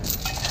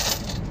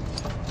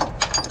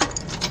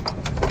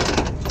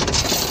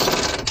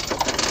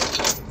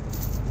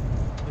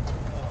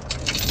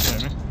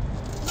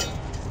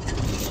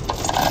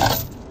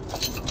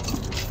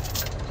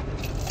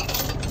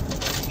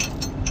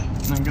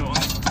 And then go on the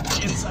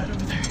inside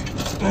over there.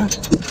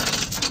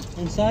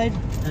 Inside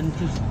and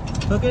just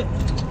hook it?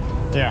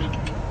 Yeah.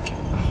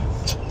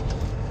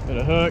 Put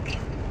a hook,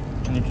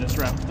 and you can just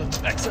wrap the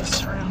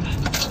excess around.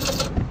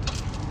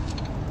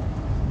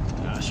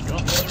 Should go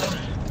up the other one.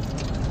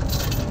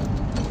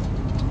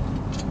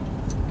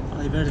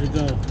 Oh, you better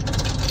go.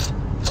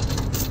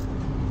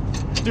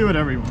 Do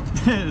whatever you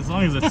want. as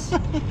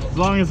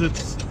long as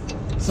it's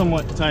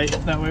somewhat tight.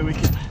 That way we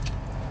can.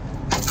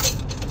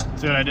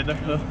 See what I did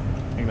there?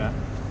 Like that.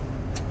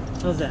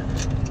 How's that?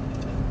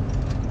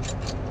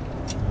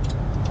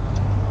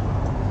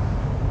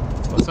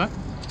 What's that?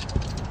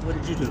 What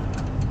did you do?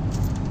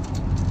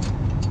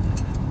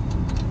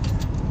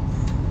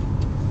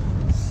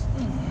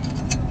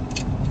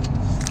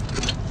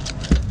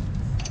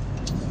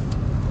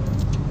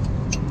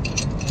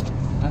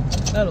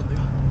 That'll do.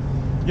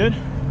 Good?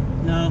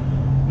 No.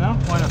 No?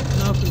 Why not?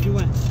 No, because you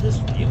went this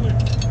way. You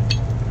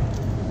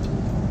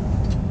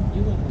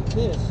went like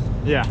this.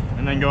 Yeah,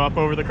 and then go up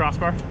over the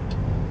crossbar.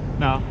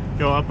 No,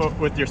 go up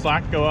with your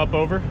slack, go up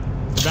over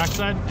the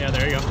backside. Yeah,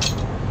 there you go.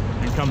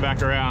 And come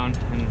back around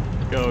and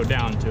go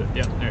down to it.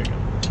 Yep, there you go.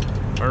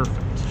 Perfect.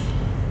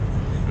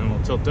 And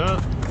we'll tilt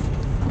up.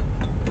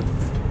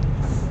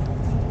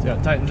 See how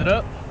it tightens it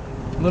up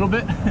a little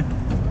bit?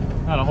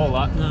 Not a whole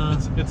lot. No.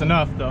 It's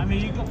enough though. I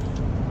mean, you go.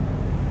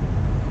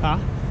 Huh?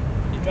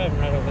 You're driving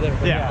right over there.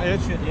 But Yeah, it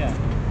should. Yeah.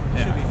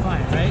 It should be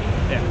fine, right?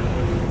 Yeah.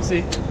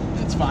 See,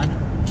 it's fine.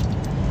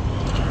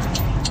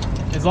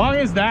 As long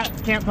as that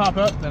can't pop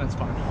up, then it's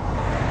fine.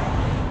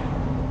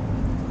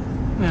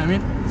 Yeah, I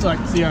mean, it's like,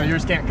 see how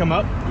yours can't come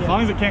up? Yeah. As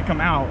long as it can't come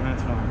out, then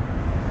it's fine.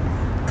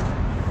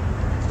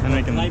 And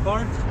we can... Light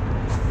bar?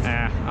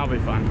 Nah, I'll be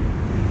fine.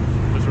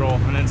 Just roll.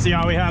 And then see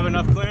how we have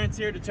enough clearance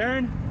here to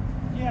turn?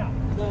 Yeah.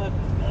 The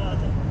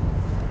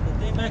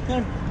thing back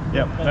there?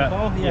 Yep. By the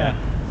ball? Yeah.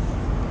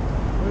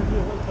 Where's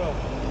your hotel?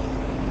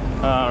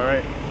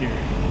 Right here.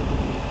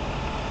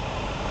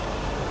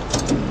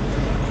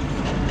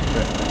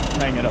 Okay.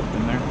 Hang it up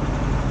in there.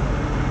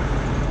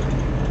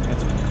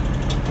 That's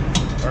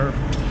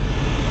perfect.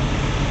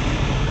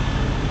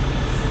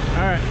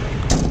 All right,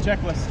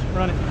 checklist,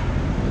 run it.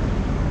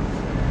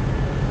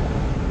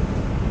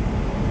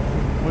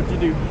 What'd you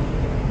do?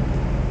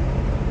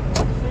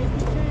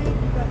 Safety chain,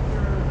 you got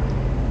your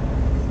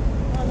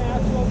front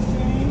axle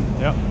chain.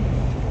 Yep.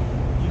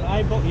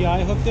 You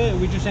eye hooked it.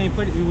 We just ain't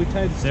put it. We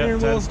tied the steering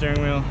Yep, wheel. tied the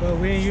steering wheel. But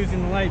we ain't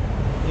using the light.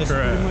 That's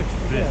Correct. pretty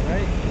much it,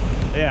 right?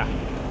 Yeah.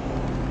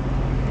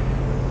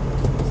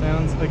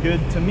 Sounds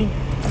good to me.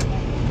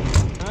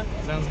 Huh?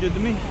 Sounds good to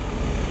me.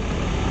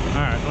 All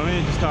right, let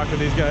me just talk to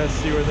these guys,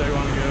 see where they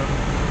want to go.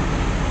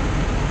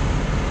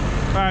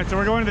 All right, so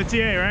we're going to the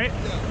TA, right?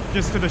 Yeah.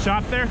 Just to the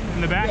shop there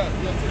in the back? Yeah,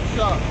 to the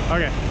shop.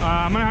 Okay,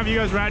 I'm gonna have you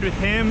guys ride with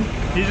him.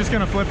 He's just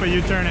gonna flip a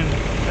U-turn and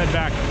head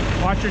back.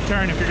 Watch your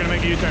turn if you're gonna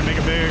make a U-turn. Make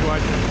a big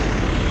wide turn.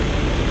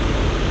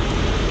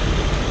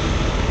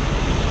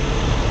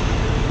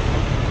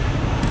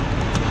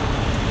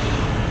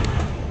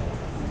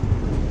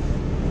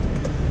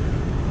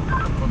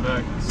 Come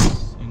back.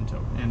 In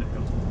tow. And it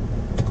goes.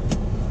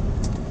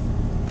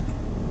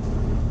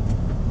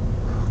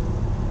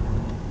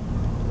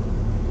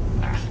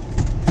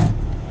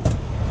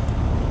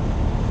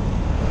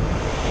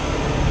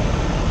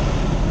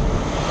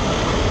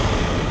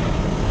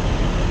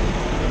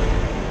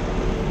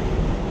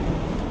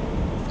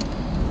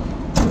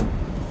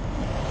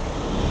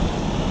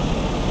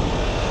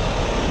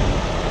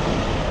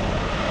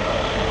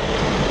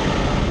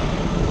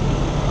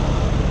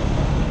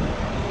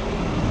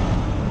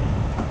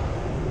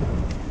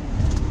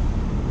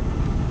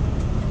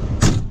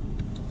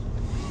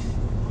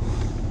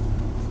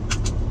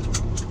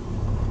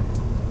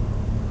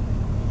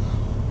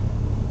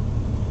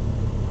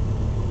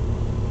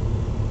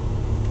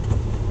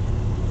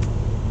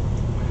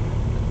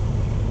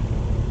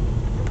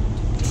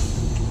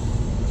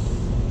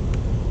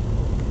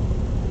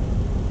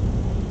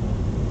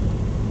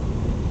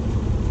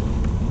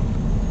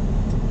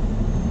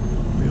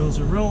 Wheels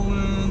are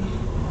rolling.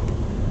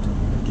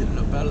 Getting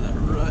up out of that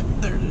rut.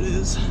 There it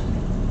is.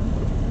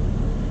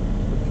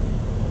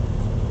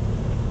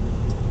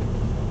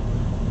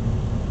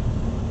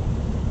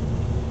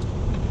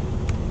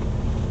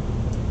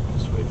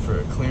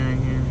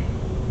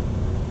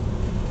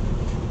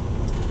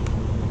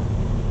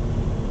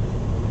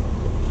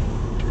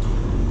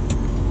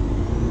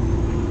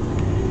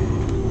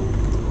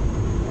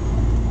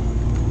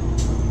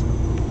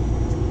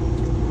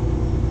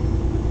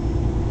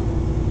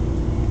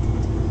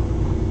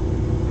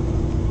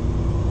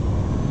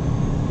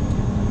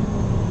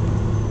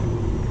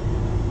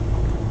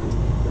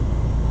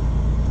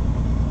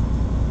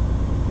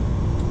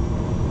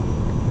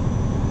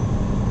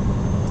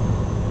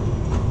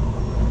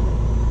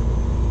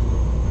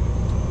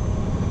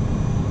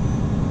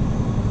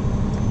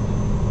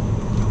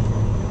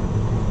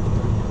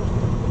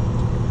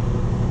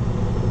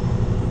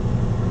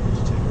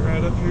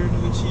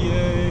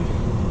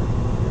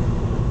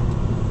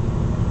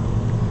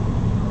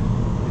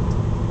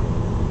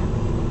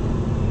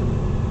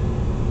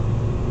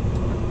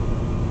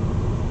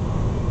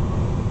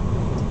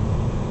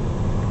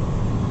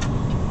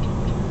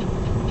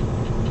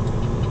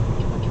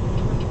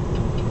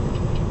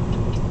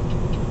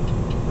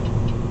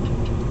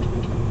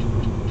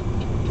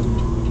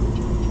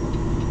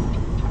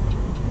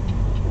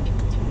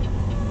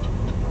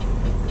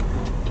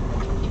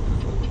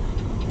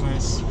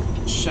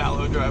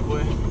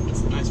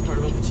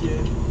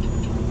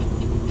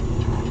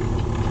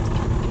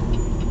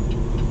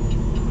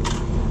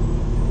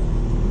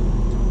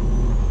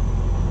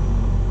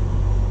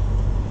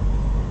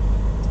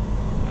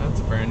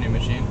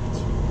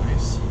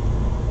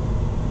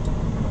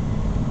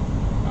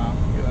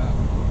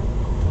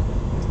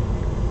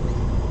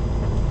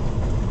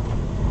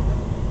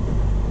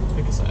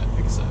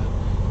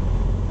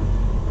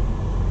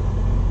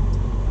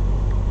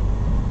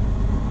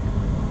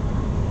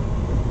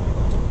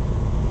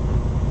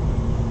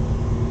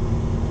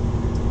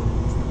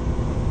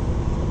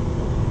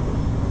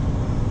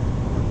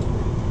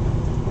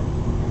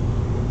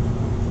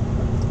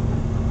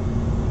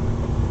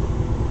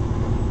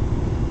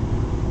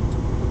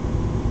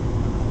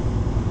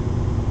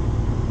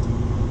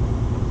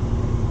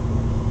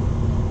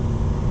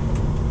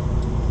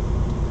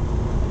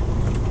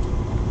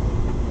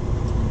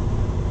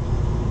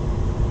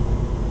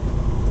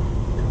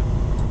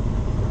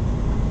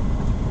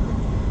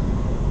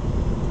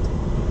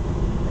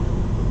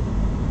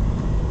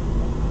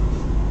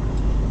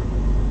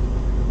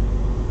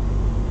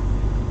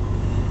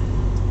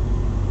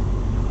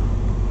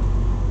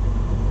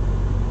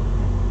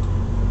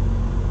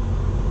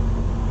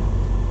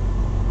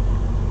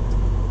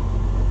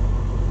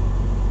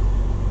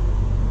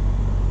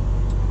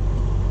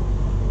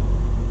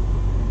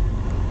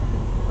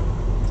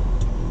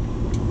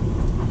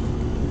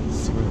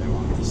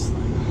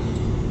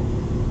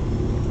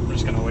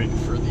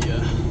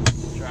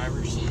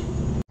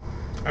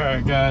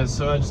 Alright guys,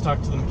 so I just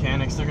talked to the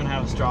mechanics. They're gonna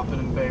have us drop it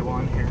in bay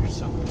 1 here,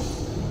 so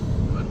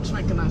let's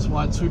make a nice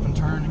wide sweep and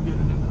turn and get it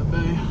into the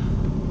bay.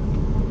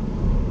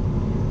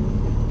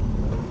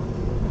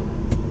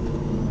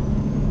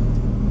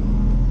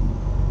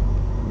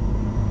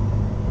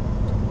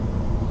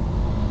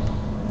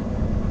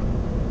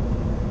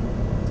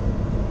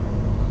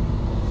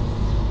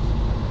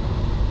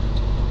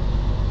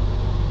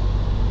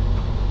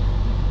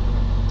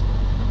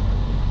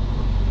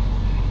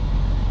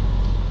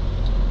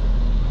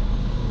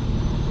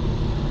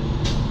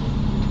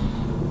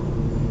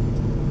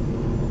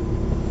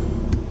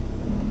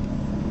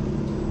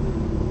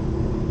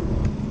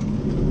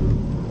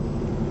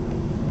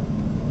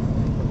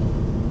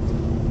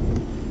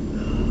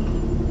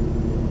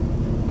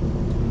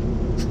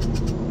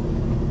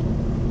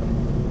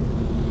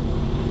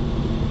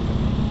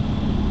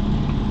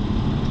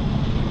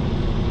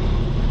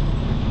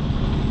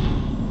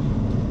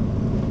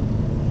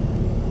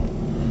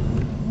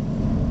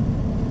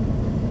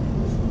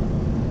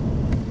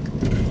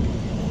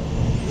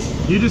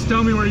 You just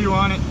tell me where you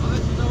want it.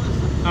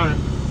 All right.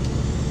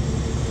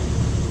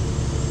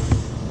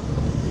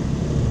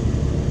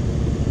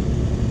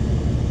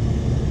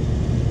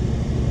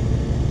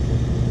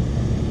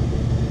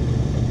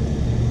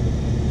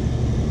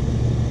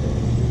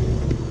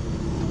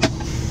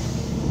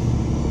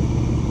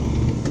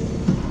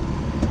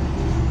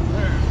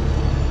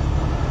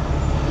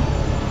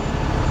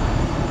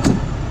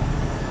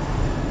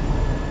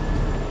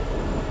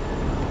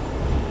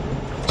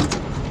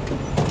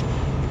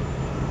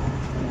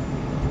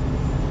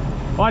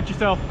 Watch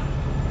yourself.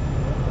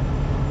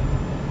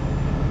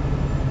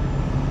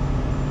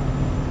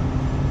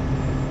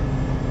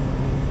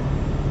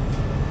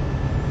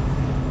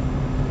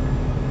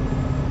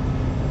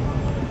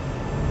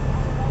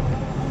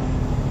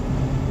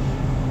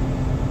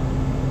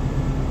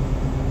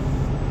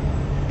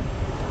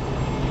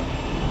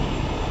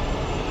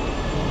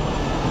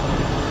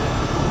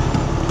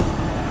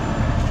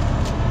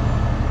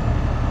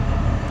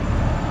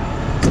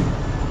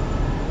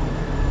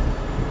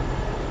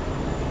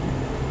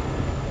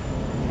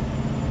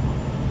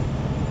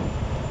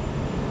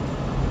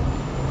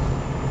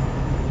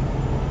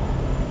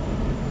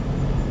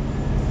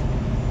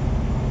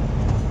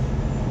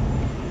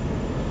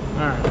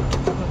 Alright,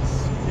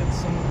 let's get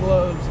some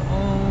gloves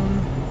on.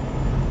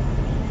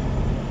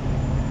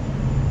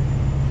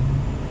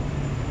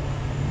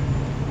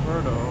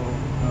 Verdo.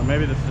 Oh,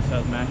 maybe this just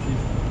has maxis.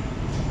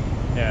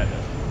 Yeah, it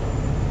does.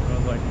 I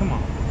was like, come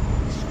on.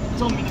 It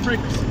told me the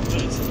brakes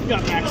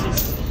got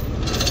maxis.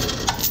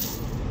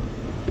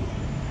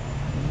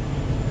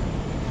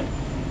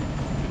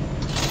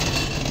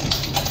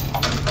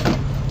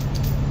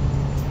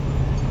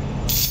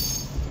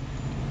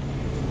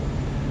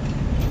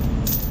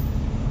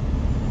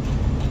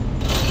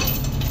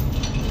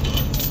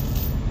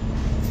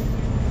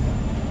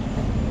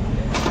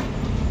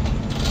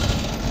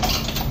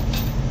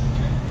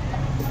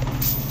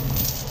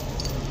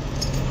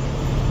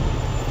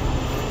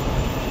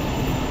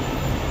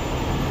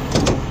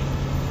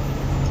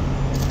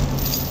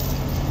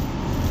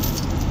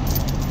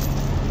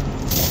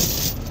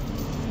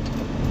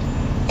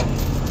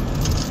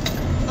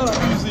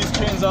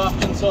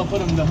 Often, so I'll put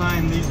them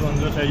behind these ones,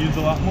 which I use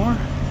a lot more.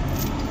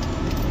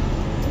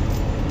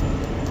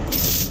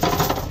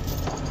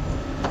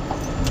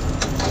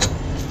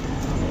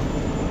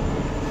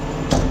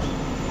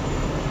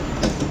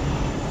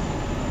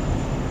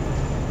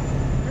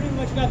 Pretty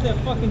much got that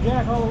fucking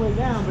jack all the way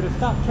down, but it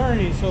stopped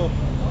turning, so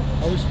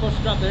are we supposed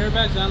to drop the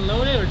airbags and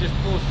unload it, or just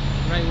pull it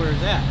right where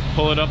it's at?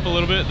 Pull it up a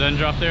little bit, then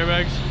drop the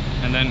airbags,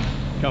 and then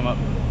come up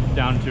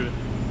down to it.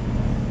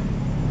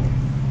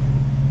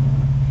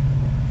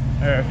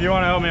 Here, if you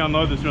want to help me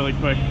unload this really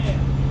quick,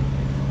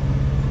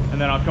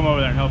 and then I'll come over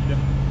there and help you.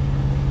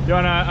 You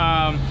want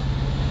to,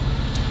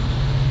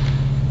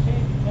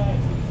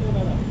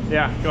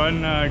 yeah, go ahead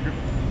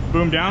and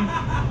boom down.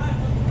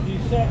 You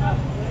set up,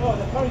 oh,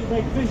 the part you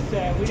brake is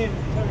set, we didn't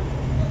turn.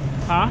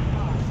 Huh?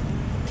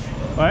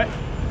 What?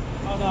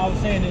 Oh no, I was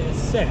saying it's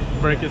set.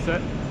 Brake is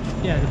set?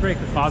 Yeah, the brake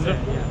was positive?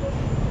 set, yeah.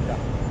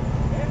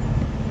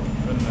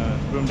 Go ahead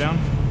and boom down.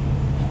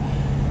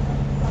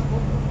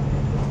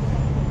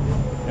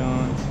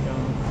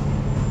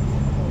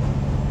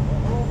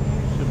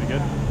 Should be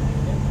good.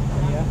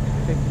 Yeah,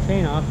 take the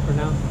chain off for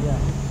now. Yeah.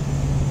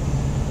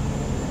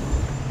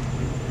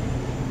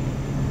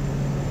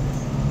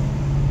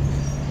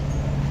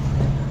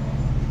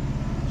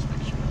 Just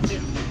make sure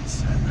it's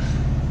set.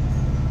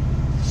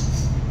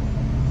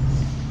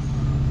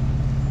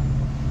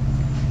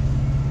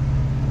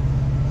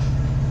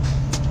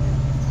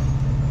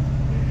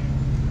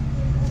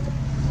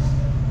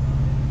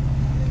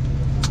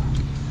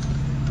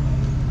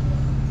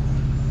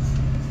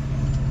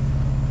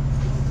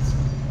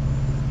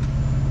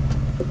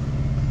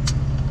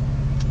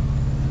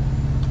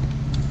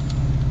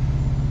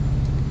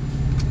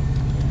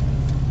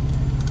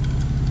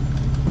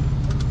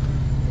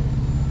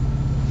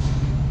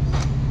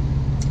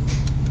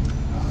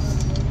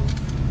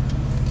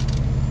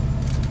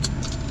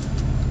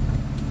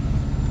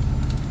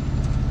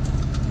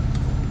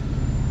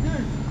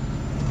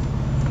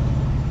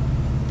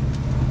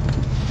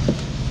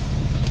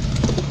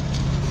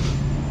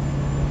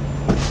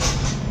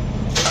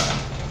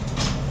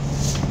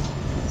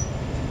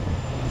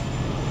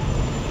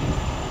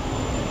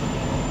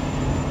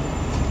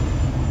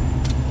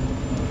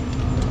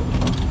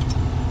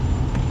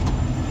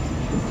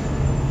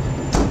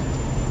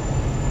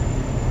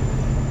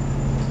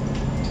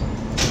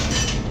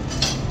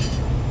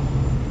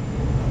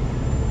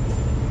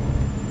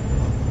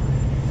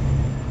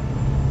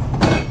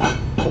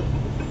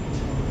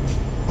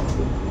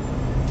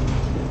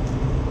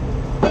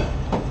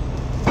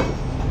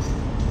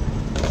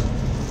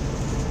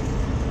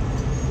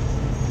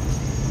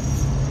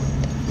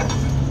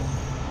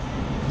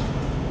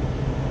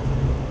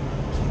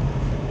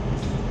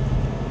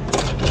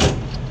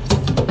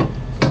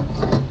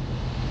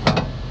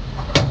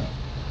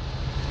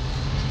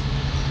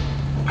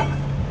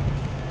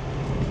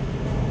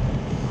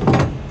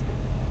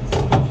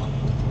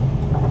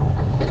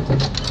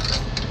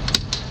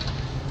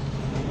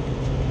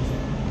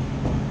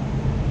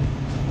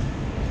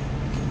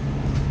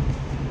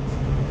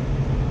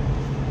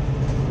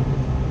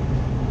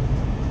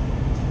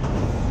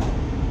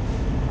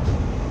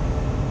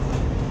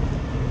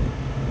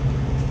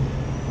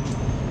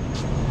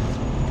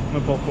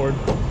 pull it forward.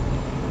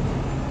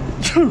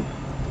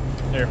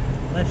 There.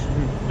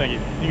 Thank you.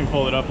 You can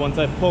pull it up one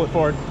side. Pull it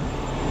forward.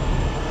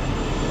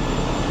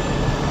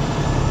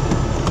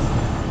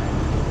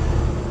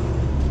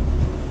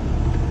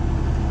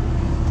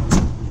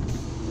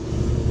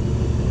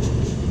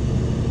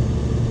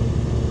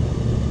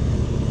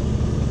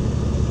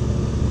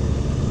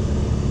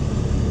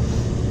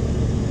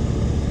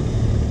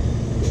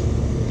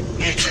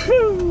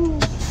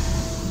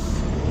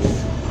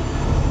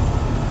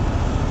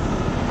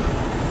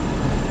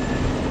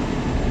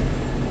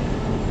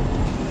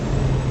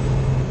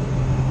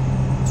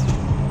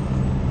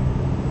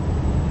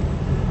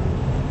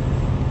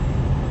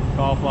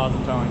 Call plaza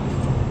towing.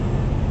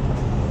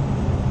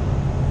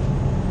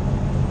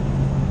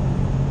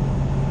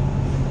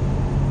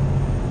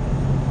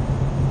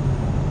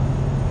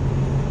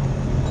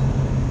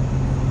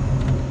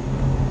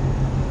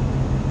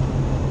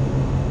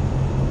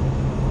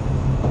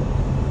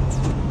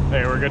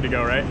 Hey, we're good to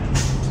go, right?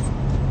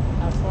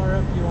 How far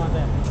up do you want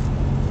that?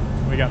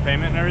 We got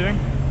payment and everything?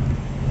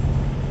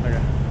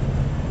 Okay.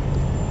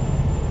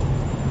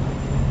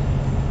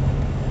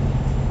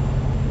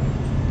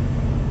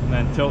 And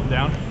then tilt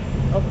down.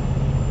 Oh,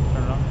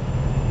 turn it on.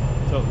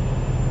 Tilt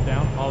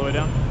down, all the way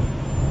down.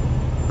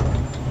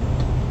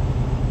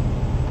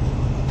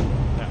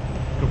 Yeah,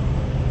 cool.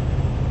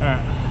 All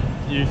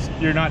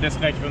right, you're not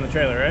disconnected from the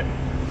trailer, right?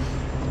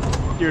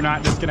 You're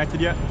not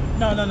disconnected yet?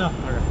 No.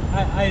 Okay.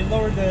 I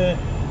lowered the...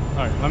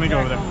 All right, let me go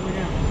over there. all the way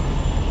down.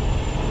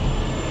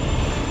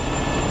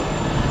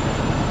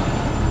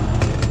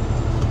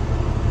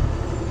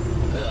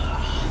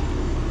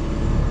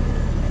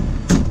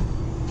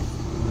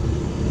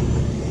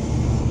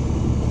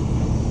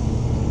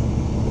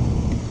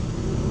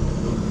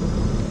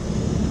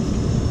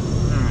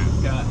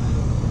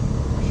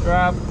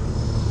 Strap,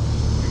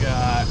 we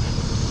got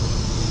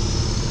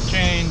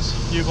chains,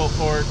 U-bolt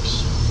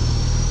forks,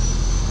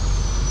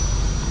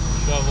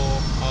 shovel,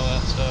 all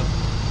that stuff.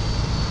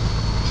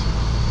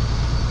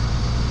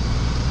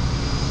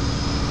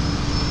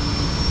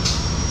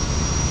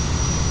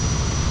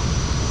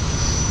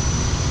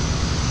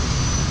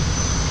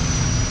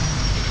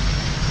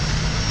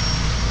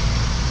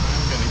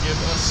 I'm gonna give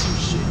us some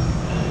shit.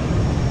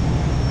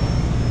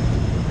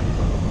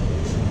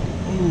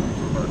 Ooh,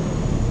 perfect.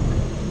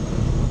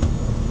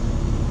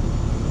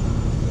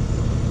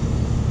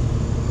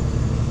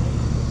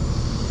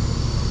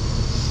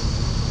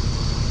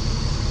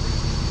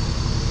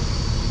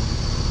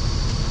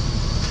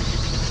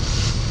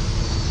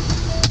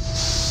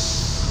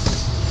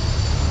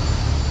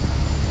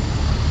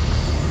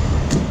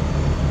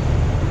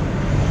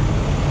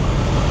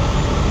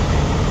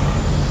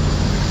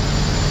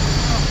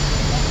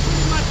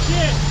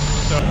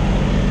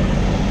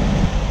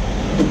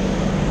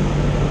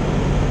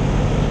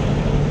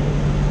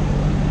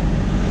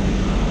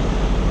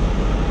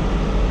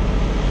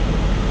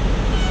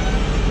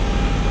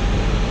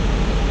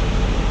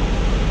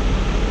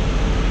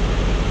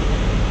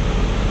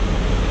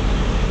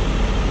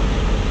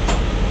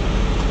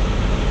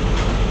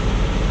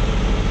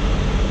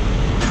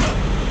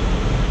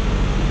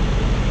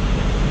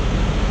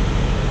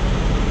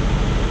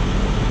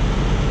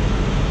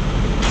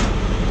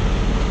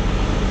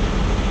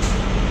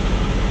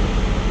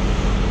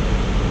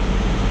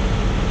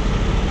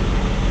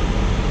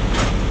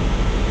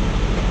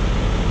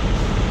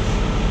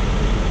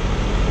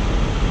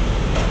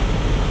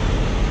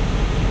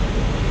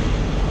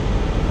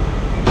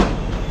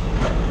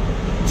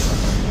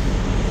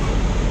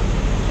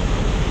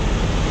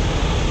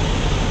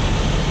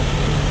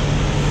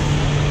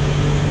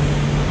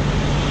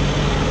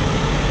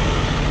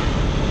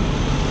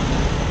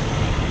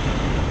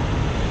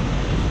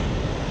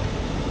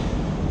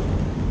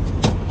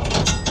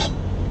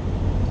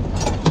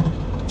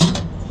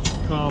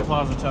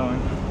 Plaza towing.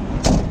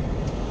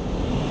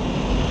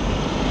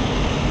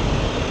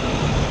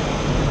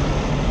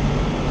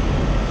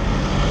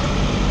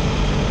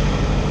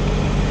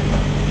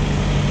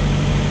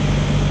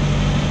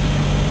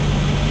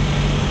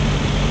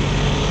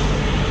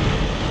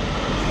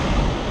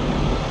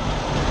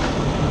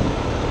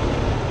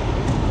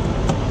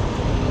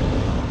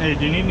 Hey,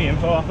 do you need any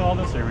info off all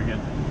this, or are we good?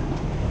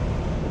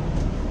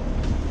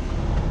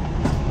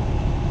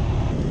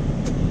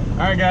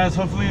 Alright guys,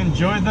 hopefully you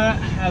enjoyed that.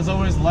 As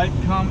always, like,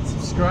 comment,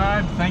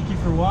 subscribe. Thank you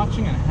for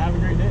watching and have a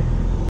great day.